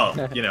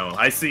 Well, you know,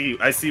 I see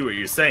what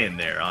you're saying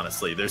there.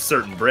 Honestly, there's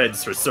certain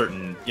breads for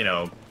certain, you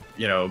know,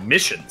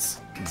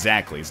 missions.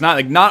 Exactly. It's not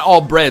like not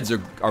all breads are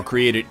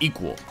created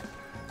equal.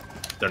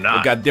 They're not.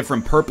 They've got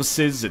different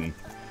purposes, and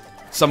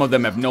some of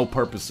them have no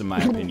purpose, in my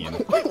opinion.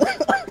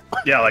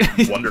 Yeah,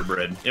 like Wonder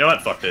Bread. You know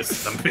what? Fuck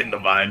this. I'm hitting the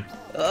vine.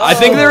 I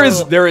think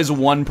there is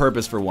one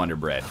purpose for Wonder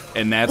Bread,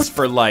 and that's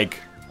for like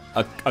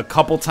a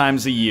couple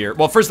times a year.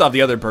 Well, first off,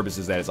 the other purpose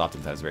is that it's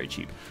oftentimes very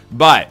cheap,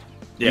 but.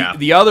 Yeah.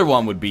 The other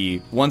one would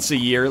be once a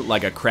year,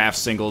 like a Kraft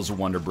Singles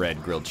Wonder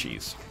Bread grilled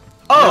cheese.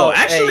 Oh, No,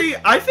 actually,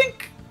 hey. I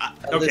think.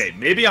 Okay,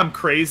 maybe I'm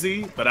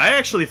crazy, but I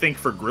actually think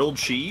for grilled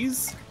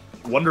cheese,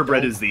 Wonder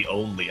Bread is the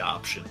only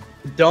option.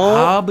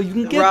 Don't, but you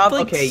can get, Rob.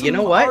 like, Okay, you know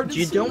some what?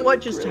 You artisan know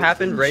what just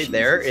happened right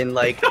there? In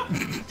like,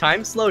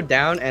 time slowed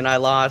down, and I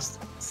lost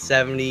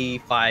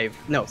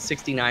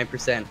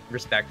 69%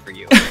 respect for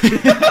you.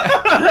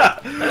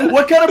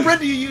 What kind of bread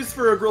do you use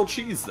for a grilled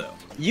cheese, though?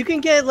 You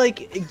can get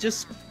like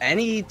just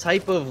any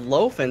type of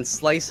loaf and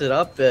slice it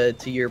up to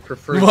your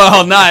preferred.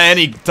 Well, not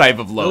any type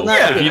of loaf,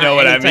 not- if you not know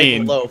what any I type of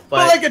mean. Loaf, But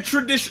but like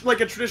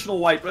a traditional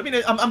white. I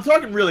mean, I'm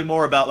talking really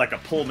more about like a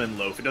Pullman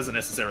loaf. It doesn't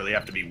necessarily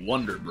have to be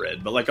Wonder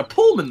Bread, but like a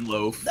Pullman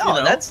loaf. no,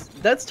 you know?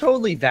 that's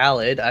totally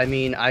valid. I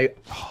mean,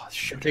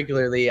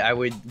 particularly I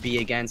would be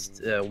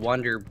against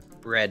Wonder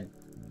Bread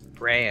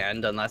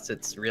brand unless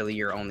it's really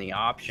your only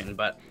option.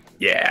 But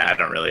Yeah, I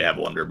don't really have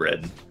Wonder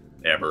Bread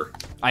ever.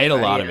 I ate a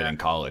lot of it in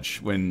college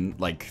when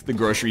like the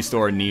grocery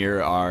store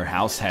near our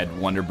house had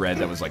Wonder Bread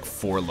that was like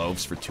 4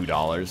 loaves for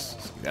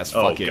 $2. That's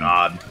fucking. Oh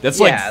God. That's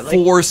Yeah, like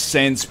like- 4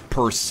 cents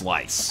per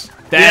slice.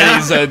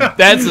 That's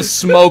a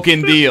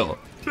smoking deal.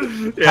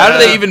 How do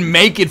they even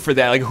make it for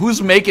that? Like,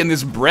 who's making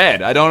this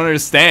bread? I don't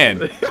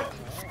understand.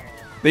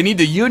 They need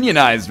to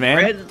unionize, man.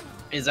 bread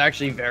is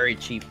actually very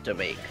cheap to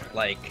make.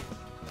 Like,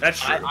 That's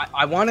true.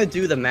 I want to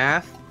do the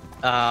math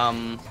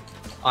on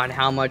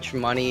how much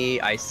money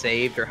I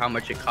saved or how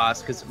much it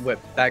cost, because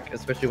back,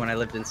 especially when I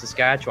lived in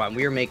Saskatchewan,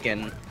 we were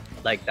making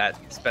like that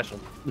special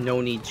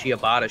no-need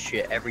ciabatta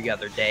shit every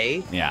other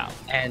day, Yeah.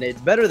 and it's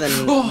better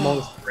than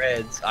most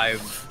breads I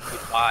would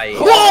buy.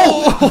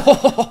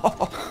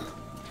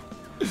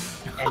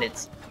 And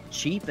it's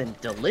cheap and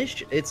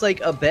delicious. It's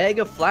like a bag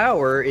of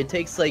flour. It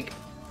takes like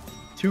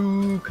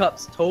 2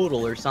 cups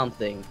total or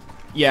something.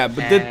 Yeah,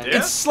 but And-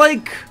 it's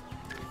like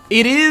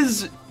it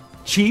is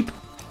cheap,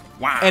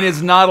 and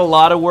it's not a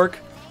lot of work,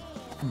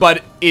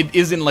 but it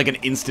isn't like an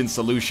instant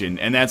solution,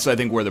 and that's I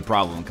think where the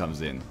problem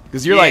comes in.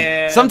 Because you're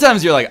like,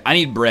 sometimes you're like, I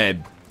need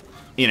bread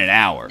in an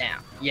hour.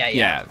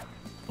 Yeah.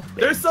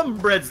 There's some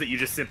breads that you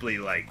just simply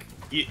like.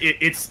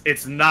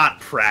 It's not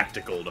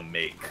practical to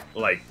make.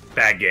 Like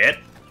baguette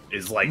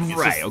is like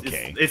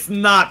it's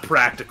not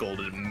practical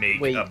to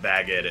make Wait, a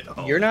baguette at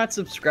home. You're not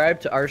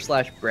subscribed to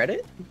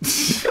r/Breadit?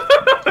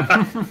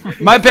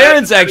 My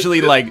parents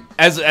actually like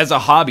as a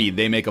hobby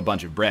they make a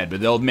bunch of bread,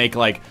 but they'll make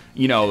like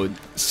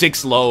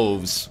 6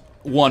 loaves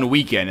one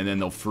weekend and then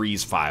they'll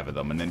freeze 5 of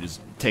them and then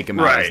just take them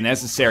out as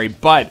necessary.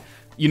 But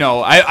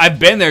I've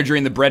been there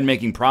during the bread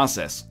making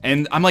process,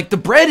 and I'm like, the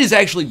bread is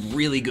actually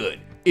really good.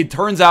 It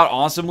turns out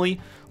awesomely,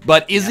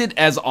 but is it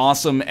as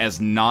awesome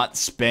as not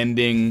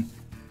spending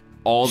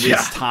all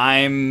this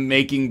time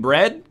making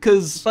bread?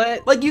 Because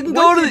like you can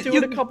go to do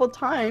it a couple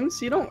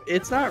times. You don't.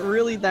 It's not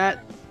really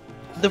that.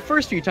 The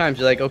first few times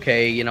you're like,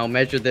 okay,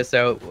 measure this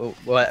out.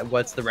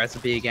 What's the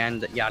recipe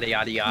again? Yada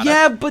yada yada.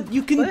 Yeah, but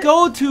you can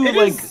go to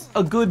like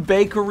a good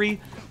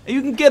bakery.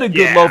 You can get a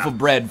good loaf of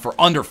bread for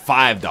under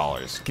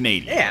 $5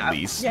 Canadian, at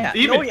least. Yeah,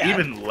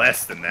 even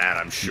less than that,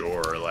 I'm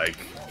sure. Like,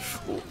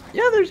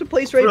 yeah, there's a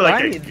place right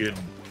by me.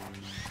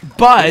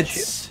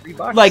 But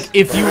like,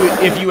 if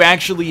you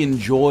actually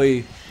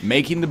enjoy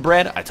making the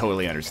bread, I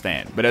totally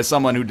understand. But as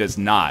someone who does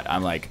not,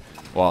 I'm like,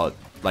 well,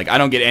 like I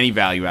don't get any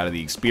value out of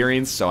the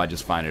experience, so I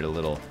just find it a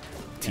little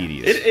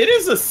tedious. It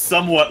is a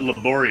somewhat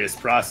laborious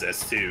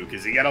process too,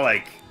 because you gotta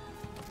like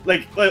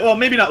well,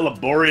 maybe not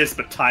laborious,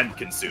 but time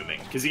consuming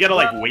because you gotta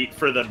like wait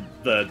for the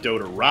dough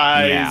to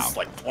rise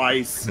like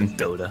twice.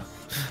 Dota.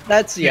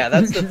 That's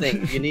the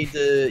thing. You need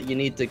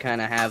to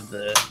kind of have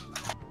the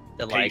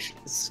like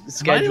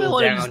schedule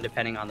down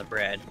depending on the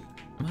bread.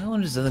 My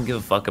one just doesn't give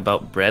a fuck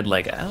about bread.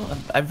 Like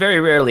I very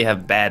rarely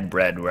have bad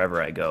bread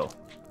wherever I go.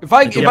 If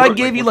I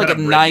gave you like a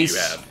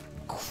nice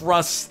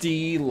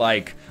crusty,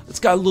 like it's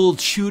got a little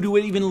chew to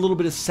it, even a little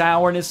bit of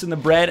sourness in the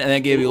bread, and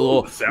then gave you a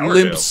little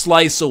limp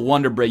slice of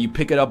Wonder Bread. You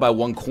pick it up by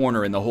one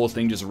corner, and the whole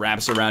thing just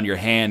wraps around your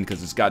hand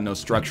because it's got no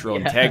structural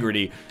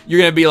integrity. You're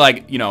gonna be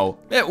like, you know,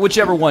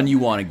 whichever one you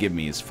want to give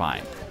me is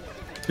fine.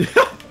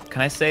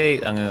 Can I say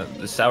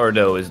the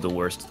sourdough is the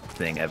worst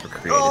thing ever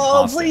created?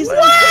 Oh, please don't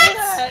say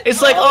that.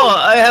 It's like, oh,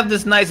 I have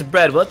this nice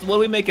bread. What do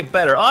we make it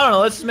better? I don't know.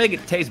 Let's just make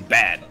it taste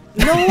bad.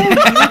 No,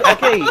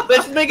 okay.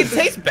 Let's make it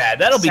taste bad.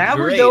 That'll be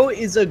great. Sourdough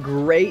is a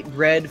great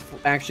bread,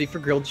 actually, for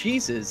grilled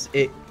cheeses.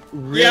 It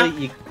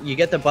really, you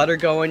get the butter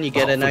going, you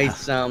get a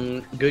nice,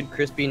 good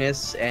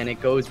crispiness, and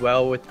it goes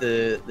well with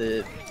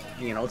the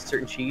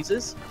certain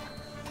cheeses.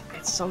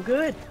 It's so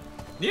good.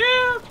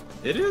 Yeah,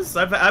 it is.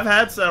 I've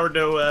had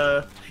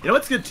sourdough. You know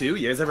what's good too?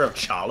 You guys ever have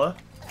challah?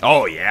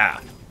 Oh yeah.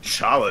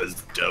 Challah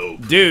is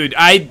dope. Dude,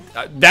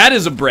 that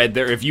is a bread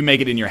there. If you make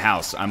it in your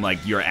house, I'm like,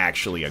 you're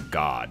actually a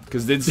god.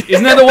 Because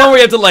isn't that the one where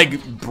you have to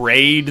like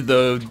braid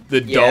the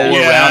dough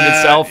around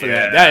itself? And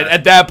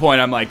at that point,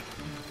 I'm like,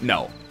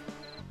 no.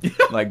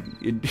 Like,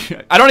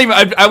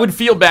 I would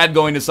feel bad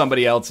going to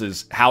somebody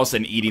else's house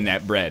and eating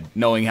that bread,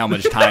 knowing how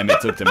much time it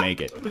took to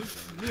make it.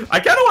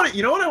 I kind of want to,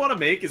 you know what I want to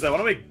make is I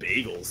want to make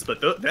bagels,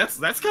 but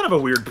that's kind of a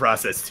weird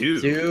process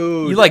too.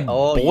 Dude, you like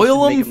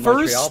boil them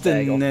first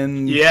and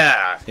then you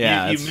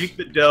make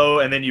the dough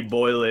and then you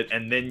boil it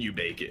and then you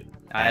bake it.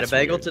 I had a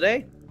bagel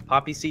today.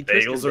 Poppy seed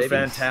bagels are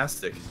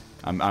fantastic.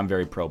 I'm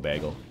very pro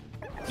bagel.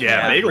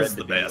 Yeah, bagels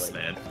the best,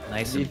 man.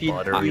 Nice and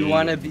buttery. If you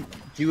want to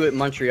do it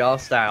Montreal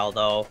style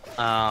though,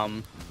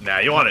 nah,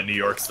 you want it New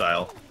York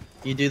style.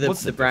 You do the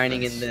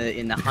brining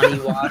in the honey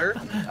water.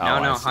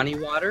 honey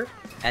water.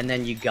 And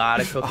then you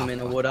gotta cook them in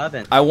a wood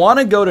oven. I want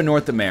to go to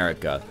North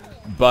America,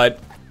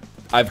 but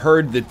I've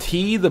heard the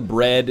tea, the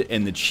bread,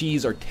 and the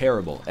cheese are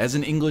terrible. As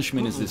an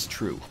Englishman, is this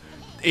true?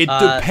 It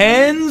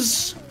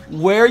depends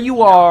where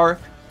you are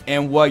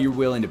and what you're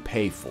willing to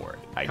pay for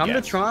it. Come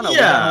to Toronto.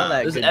 Yeah,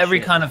 there's every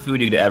kind of food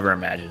you could ever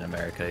imagine in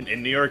America.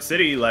 In New York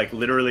City, like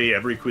literally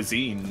every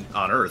cuisine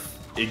on earth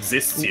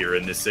exists here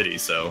in this city.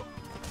 So,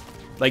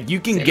 like you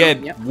can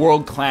get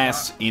world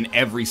class in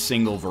every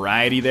single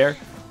variety there.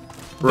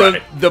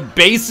 The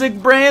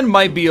basic brand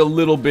might be a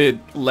little bit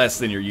less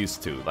than you're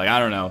used to. Like I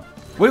don't know.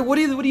 What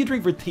do you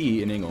drink for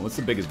tea in England? What's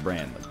the biggest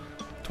brand?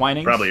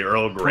 Twinings? Probably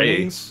Earl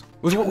Grey.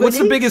 What's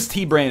the biggest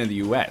tea brand in the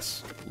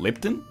U.S.?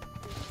 Lipton?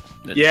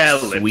 Yeah,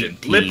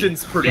 Lipton.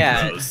 Lipton's pretty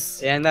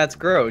gross. And that's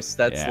gross.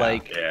 That's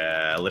like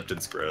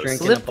Lipton's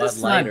gross.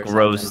 Lipton's not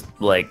gross.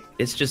 Like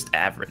it's just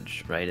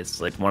average, right?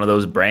 It's like one of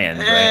those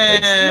brands, right?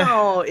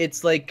 No,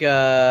 it's like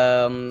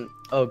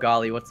oh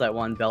golly, what's that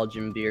one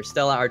Belgian beer?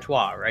 Stella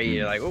Artois, right?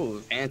 You're like, ooh,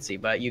 fancy,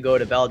 but you go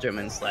to Belgium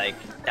and it's like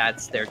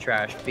that's their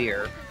trash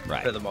beer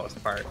for the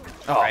most part.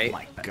 Right? Oh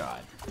my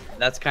god.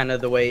 That's kind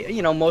of the way,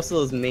 most of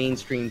those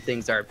mainstream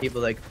things are. People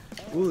are like,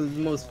 ooh,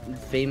 the most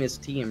famous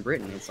tea in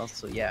Britain. It's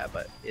also,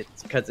 but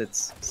it's because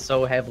it's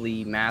so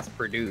heavily mass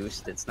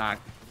produced. It's not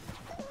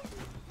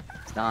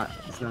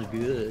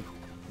good.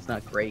 It's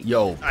not great.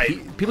 Yo,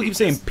 people keep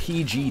saying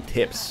PG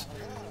tips.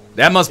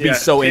 That must be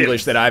so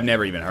English that I've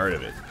never even heard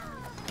of it.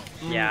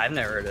 Yeah, I've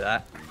never heard of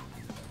that.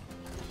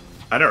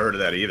 I never heard of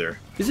that either.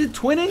 Is it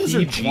Twinnings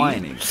or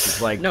Twinings?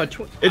 It's like no, it's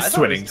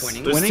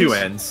Twinnings. There's two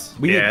ends.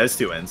 There's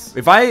two ends.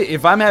 If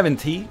I'm having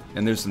tea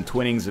and there's some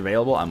Twinnings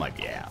available, I'm like,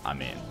 yeah,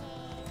 I'm in.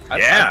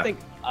 I think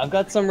I've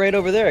got some right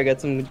over there. I got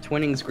some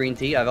Twinnings green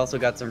tea. I've also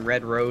got some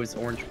Red Rose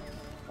orange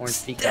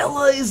pecan.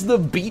 Stella is the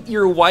beat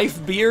your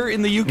wife beer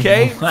in the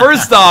UK.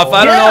 First off,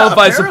 I don't know if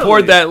I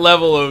support that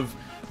level of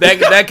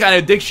that kind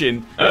of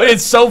addiction. But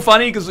it's so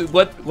funny because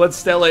what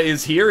Stella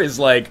is here is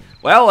like,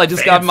 well, I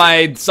just got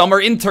my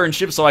summer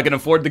internship, so I can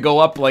afford to go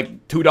up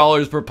like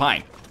 $2 per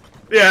pint.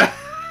 Yeah.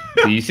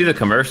 Do you see the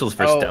commercials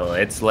for Stella?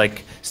 It's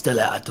like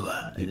Stella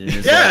Artois.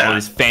 Like all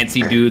these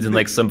fancy dudes in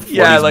like some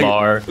 40s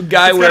bar. A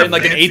guy wearing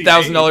like an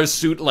 $8,000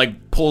 suit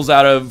like pulls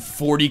out a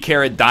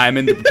 40-carat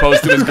diamond to propose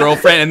to his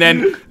girlfriend, and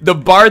then the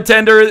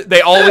bartender,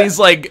 they always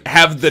like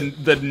have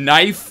the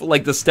knife,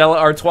 like the Stella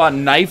Artois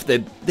knife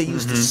that they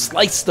use to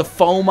slice the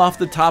foam off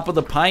the top of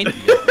the pint.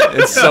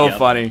 It's so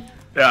funny.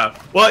 Yeah,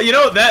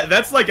 well,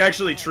 that's like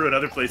actually true in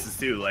other places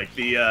too. Like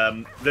the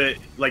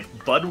like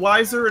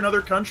Budweiser in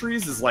other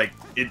countries is like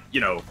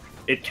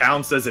it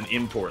counts as an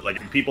import. Like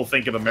when people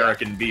think of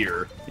American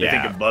beer, they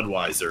think of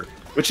Budweiser,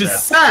 which is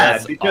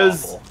sad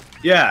because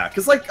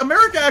because like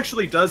America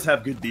actually does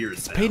have good beers.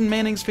 It's Peyton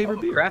Manning's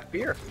favorite beer. Craft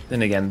beer.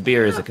 Then again,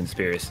 beer is a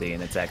conspiracy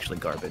and it's actually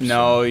garbage.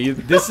 No,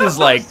 this is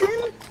like.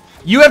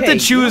 You have to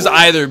choose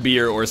either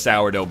beer or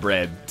sourdough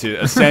bread to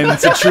ascend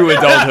to true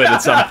adulthood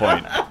at some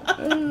point.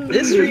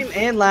 This stream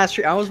and last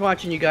stream, I was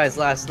watching you guys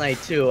last night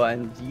too,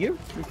 and you're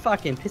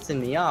fucking pissing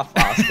me off,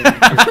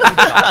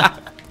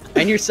 Austin.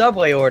 And your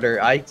Subway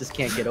order, I just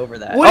can't get over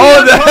that.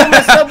 What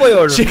the Subway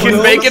order?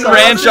 Chicken bacon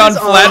ranch on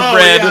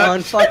flatbread.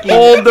 On fucking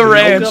Hold the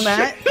ranch. Yoga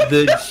mat.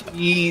 The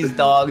cheese,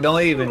 dog.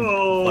 Don't even.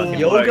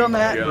 Yoga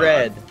mat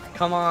bread.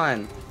 Come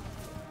on.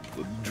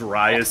 The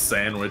driest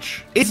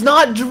sandwich. It's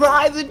not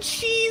dry. The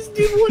cheese,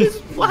 dude. What is?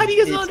 Why do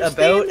you guys not It's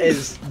understand? about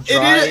as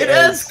dry It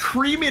as... has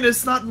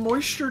creaminess, not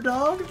moisture,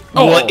 dog.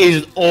 What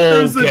is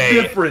There's a okay?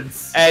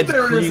 difference. Adds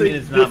There is a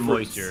creaminess, not difference.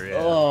 moisture. Yeah.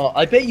 Oh,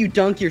 I bet you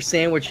dunk your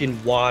sandwich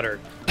in water.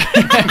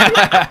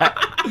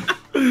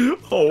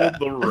 Hold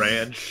the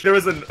ranch. There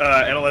was an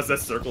NLSS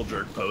circle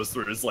jerk post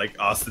where it was like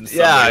Austin's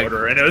Subway Yeah.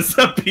 order, and it was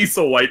a piece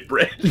of white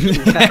bread.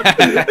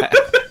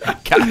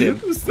 Got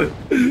him.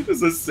 It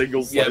was a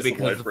single slice Yeah, of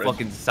because white the bread.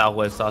 fucking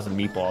Southwest sauce and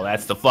meatball.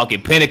 That's the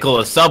fucking pinnacle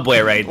of Subway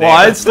right there. Well,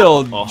 I'd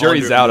still 100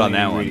 jury's out on that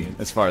million one,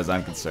 ingredients. as far as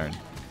I'm concerned.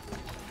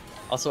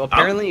 Also,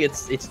 apparently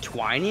it's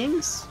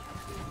Twinings.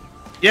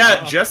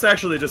 Yeah, Jess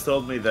actually just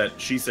told me that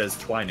she says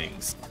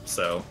Twinings.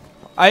 So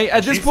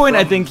At this She's point,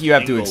 I from think you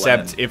have to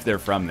accept England. if they're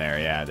from there.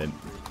 Yeah.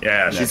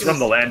 yeah, she's from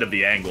the land of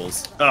the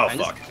Angles. Oh I'm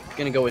fuck. just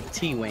gonna go with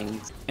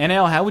T-Wings.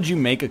 NL, how would you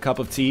make a cup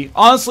of tea?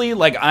 Honestly,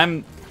 like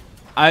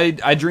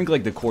I drink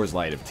like the Coors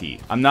Light of tea.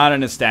 I'm not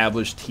an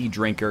established tea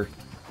drinker.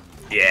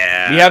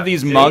 Yeah. We have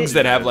these mugs is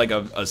that have good. like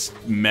a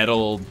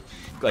metal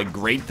like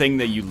grate thing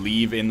that you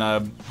leave in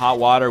the hot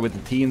water with the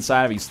tea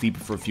inside of it. You steep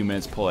it for a few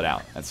minutes, pull it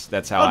out.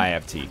 That's how I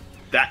have tea.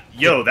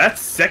 That's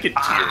second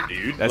tier,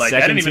 dude. That's like I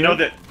second didn't even tier? know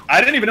that. I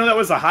didn't even know that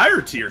was a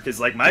higher tier because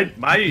like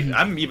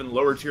I'm even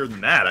lower tier than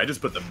that. I just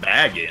put the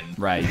bag in.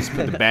 Right, you just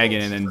put the bag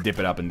in and then dip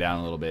it up and down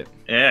a little bit.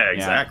 Yeah, Yeah,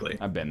 exactly.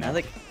 I've been I there.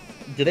 like.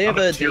 Do they I'm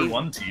have a a tier Dave-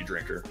 1 tea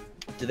drinker.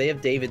 Do they have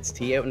David's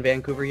Tea out in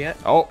Vancouver yet?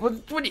 Oh,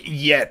 what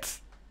yet?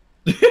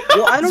 Well,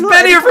 I don't It's know.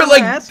 been here for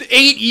like Ask.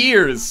 8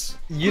 years.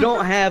 You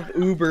don't have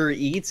Uber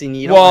Eats, and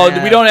you don't. Well,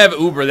 have... we don't have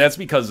Uber. That's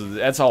because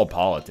that's all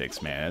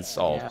politics, man. It's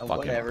all Yeah, fucking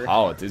whatever.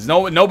 politics.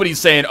 Nobody's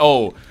saying,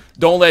 "Oh,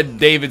 don't let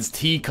David's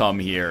tea come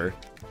here."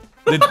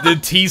 The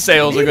tea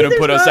sales are Maybe going to there's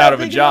put us not out of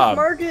a big enough job.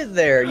 Market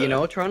there, you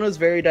know. Toronto's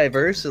very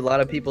diverse. A lot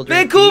of people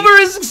drink Vancouver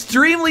is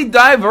extremely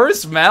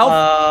diverse,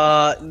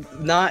 Mal. tea.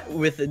 Not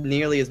with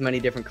nearly as many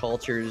different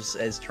cultures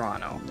as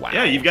Toronto. Wow.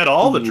 Yeah, you've got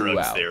all the Ooh, drugs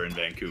wow. there in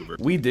Vancouver.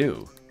 We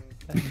do.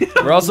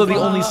 We're also the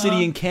only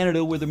city in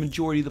Canada where the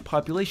majority of the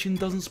population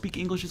doesn't speak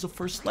English as a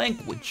first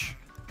language.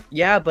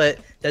 Yeah, but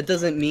that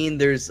doesn't mean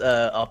there's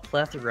a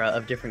plethora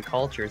of different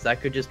cultures.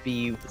 That could just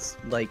be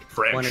like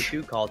French. 1 or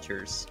 2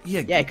 cultures.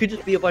 Yeah. Yeah, it could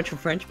just be a bunch of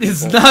French people.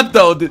 It's not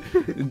though. The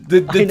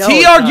I know tea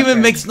it's not argument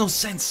fair. makes no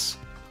sense.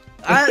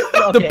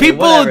 The The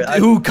people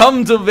who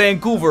come to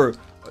Vancouver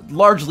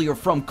largely are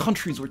from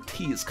countries where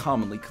tea is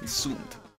commonly consumed.